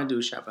even want to do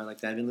a shot bet like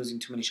that. I've been losing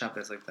too many shot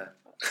bets like that.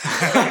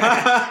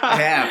 I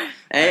have.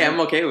 Hey, I'm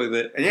okay with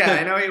it. Yeah,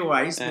 I know you are.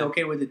 I used to be Yeah.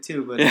 okay with it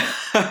too, but Yeah.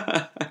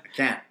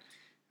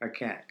 I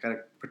can't.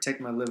 Gotta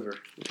protect my liver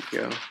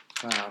Go.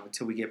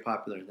 until we get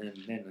popular. Then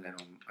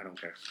I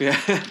don't care. Yeah.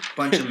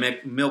 Bunch of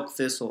milk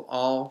thistle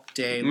all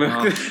day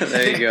long.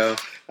 There you go.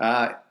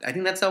 I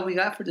think that's all we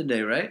got for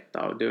today, right?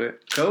 That'll do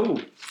it.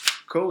 Cool.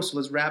 So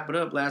let's wrap it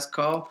up. Last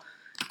call.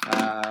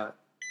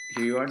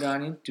 Here you are,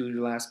 Donnie. Do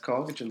your last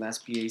call. Get your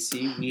last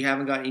BAC. We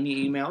haven't got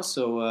any emails,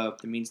 so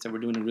that means that we're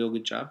doing a real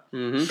good job.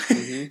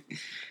 Mm-hmm.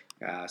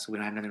 So we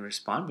don't have nothing to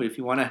respond. But if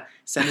you want to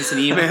send us an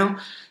email,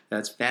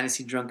 that's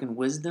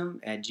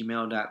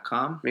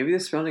fantasydrunkenwisdom@gmail.com. Maybe they're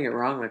spelling it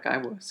wrong like I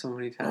was so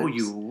many times. Oh,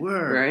 you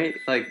were. Right?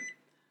 Like,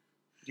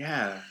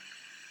 Yeah.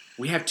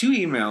 We have 2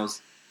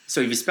 emails.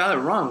 So if you spell it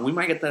wrong, we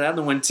might get that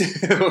other one too.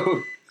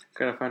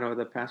 gotta find out what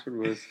the password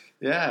was.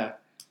 Yeah.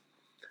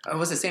 It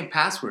was the same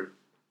password.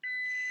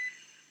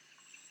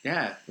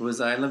 Yeah. It was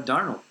I Love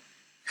Darnold.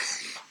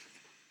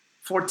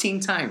 14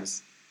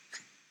 times.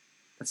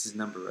 That's his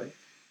number, right?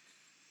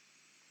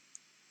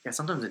 Yeah,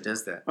 sometimes it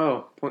does that.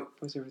 Oh,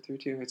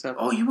 0.032. It's up.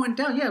 Oh, you went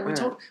down. Yeah,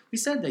 Yeah. we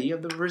said that. You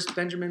have the reverse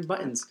Benjamin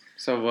buttons.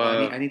 So,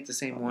 I need the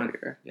same one.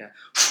 there. Yeah.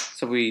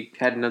 So we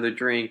had another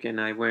drink, and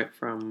I went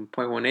from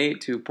 0.18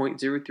 to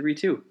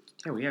 0.032.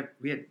 Yeah,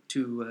 we had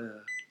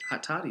 2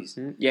 hot toddies.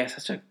 Yeah,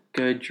 such a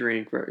good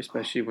drink,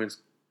 especially when it's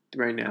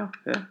right now.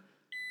 Yeah.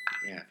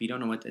 Yeah, if you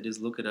don't know what that is,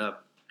 look it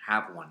up.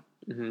 Have one.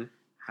 Mm-hmm.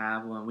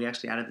 Have one. We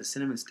actually added the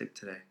cinnamon stick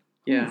today.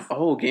 Yeah. Oof.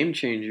 Oh, game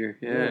changer.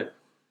 Yeah. Whoa.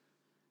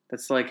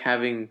 That's like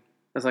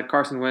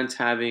Carson Wentz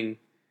having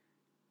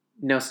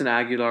Nelson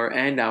Aguilar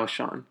and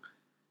Alshon.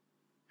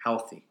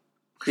 Healthy.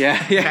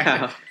 Yeah,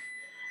 yeah.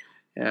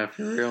 Yeah,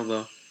 for real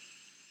though.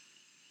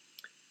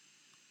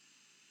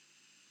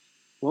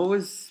 What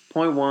was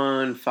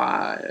 0.15?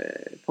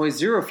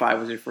 0.05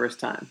 was your first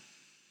time.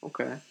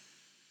 Okay.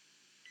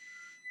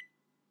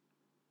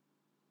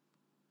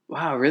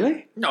 Wow,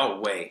 really? No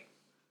way.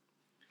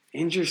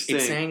 Interesting.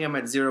 It's saying I'm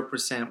at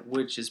 0%,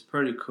 which is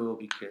pretty cool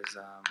because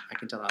I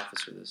can tell the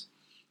officer this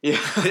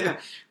yeah.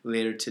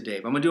 later today.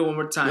 But I'm going to do it one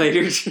more time.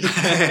 Later.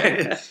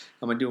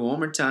 I'm going to do it one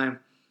more time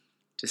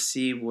to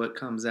see what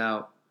comes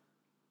out.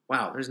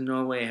 Wow, there's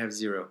no way I have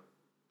 0.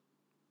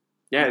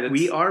 Yeah,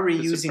 we are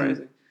that's reusing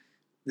surprising.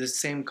 the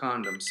same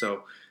condom,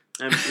 so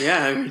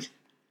Yeah, I mean,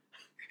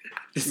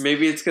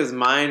 maybe it's because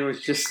mine was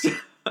just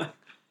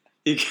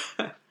you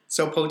got,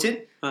 so potent.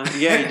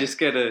 yeah, you just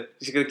gotta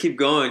keep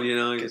going, you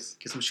know. Because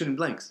I'm shooting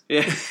blanks.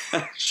 Yeah.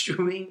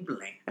 Shooting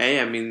blanks.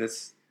 Hey, I mean,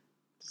 this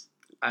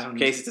I don't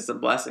case it's a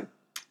blessing.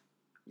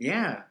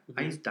 Yeah,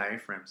 I Mhm. use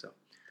diaphragm, so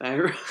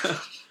Yeah,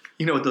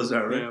 you know what those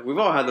are, right? we've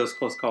all had those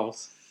close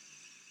calls.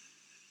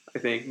 I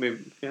think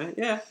maybe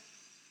yeah.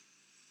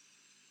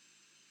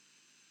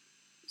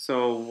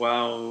 So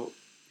while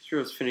she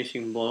was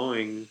finishing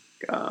blowing,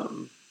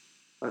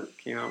 that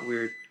came out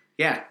weird.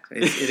 Yeah,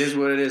 it is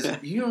what it is.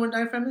 You know what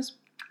diaphragm is?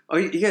 Oh,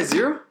 you got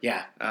 0?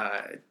 Yeah,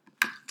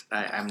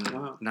 I'm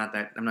Wow. not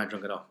that. I'm not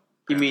drunk at all.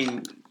 You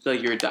mean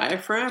like your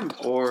diaphragm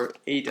or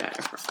a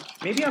diaphragm?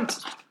 Maybe I'm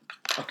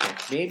okay.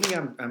 Maybe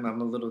I'm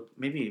a little.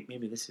 Maybe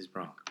this is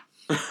wrong.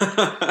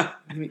 Let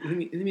Let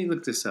me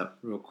look this up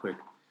real quick.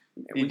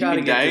 you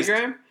gotta get this-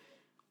 diagram.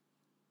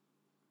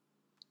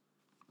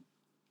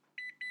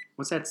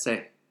 What's that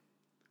say?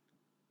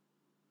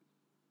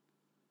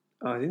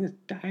 Oh, I think it's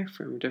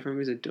diaphragm. Diaphragm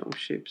is a dome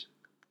shapes.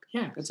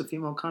 Yeah, that's a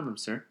female condom,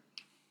 sir.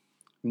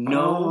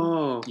 No,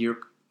 Oh, your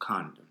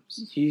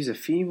condoms. use a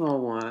female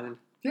one.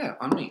 Yeah,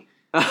 on me.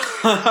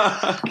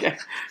 Okay.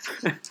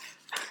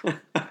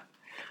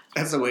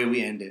 That's the way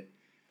we end it.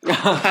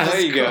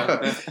 There you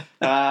go.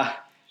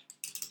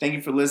 Thank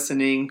you for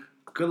listening.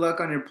 Good luck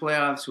on your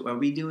playoffs. Are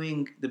we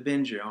doing the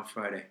Binger on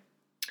Friday?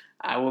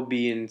 I will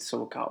be in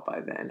SoCal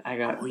by then. I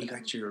got. Oh, you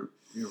got your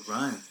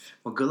run.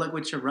 Well, good luck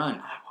with your run.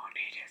 I won't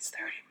need it. It's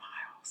 30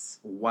 miles.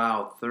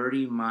 Wow,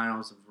 30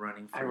 miles of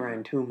running. For I you.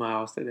 ran 2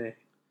 miles today.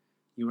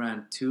 You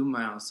ran 2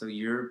 miles, so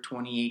you're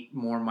 28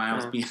 more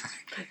miles Yeah. behind.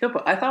 No,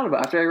 but I thought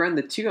about it. After I ran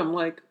the 2, I'm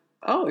like,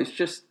 oh, it's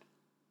just.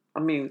 I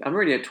mean, I'm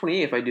already at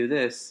 28 if I do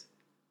this.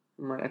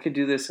 I'm like, I could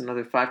do this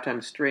another 5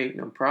 times straight,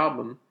 no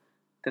problem.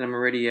 Then I'm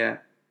already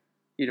at,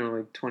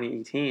 like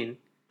 2018.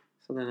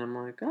 So then I'm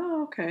like,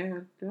 oh, okay.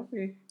 That'll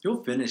be,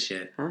 You'll finish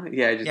it. huh?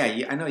 Yeah,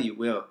 I know you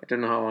will. I don't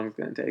know how long it's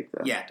going to take,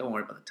 though. Yeah, don't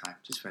worry about the time.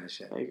 Just finish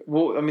it. Like,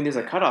 well, I mean, there's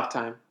a cutoff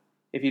time.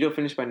 If you don't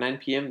finish by 9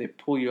 p.m., they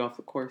pull you off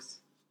the course.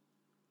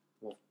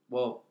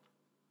 Well,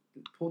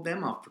 pull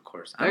them off the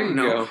course. I There don't you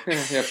know. go.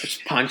 Yeah,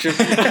 just punch them.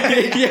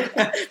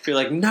 Yeah. You're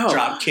like, no.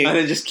 Drop kick, And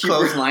then just keep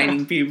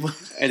clotheslining people.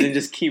 And then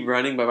just keep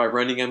running. By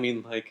running, I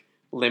mean, like,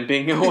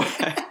 limping away.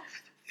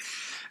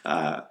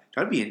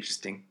 That'd be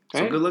interesting. So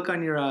Right? good luck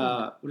on your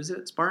what is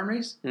it? Spartan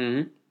race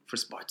Mm-hmm. for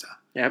Sparta.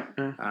 Yep.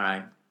 All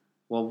right.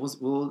 Well,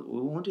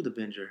 we won't do the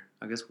Binger.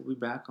 I guess we'll be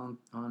back on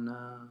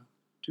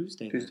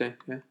Tuesday. then. Tuesday.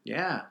 Yeah.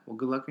 Yeah. Well,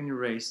 good luck in your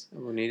race.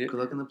 We'll need it. Good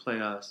luck in the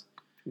playoffs,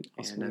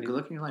 Also and need good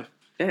luck in your life.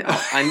 it.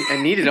 Yeah.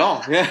 I need it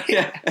all. Yeah.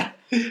 Yeah.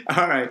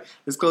 All right.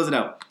 Let's close it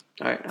out.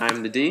 All right.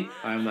 I'm the D.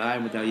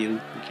 I'm without you.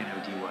 We can't have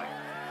a DUI.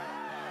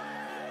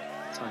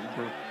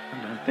 fine.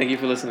 I'm done. Thank you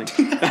for listening.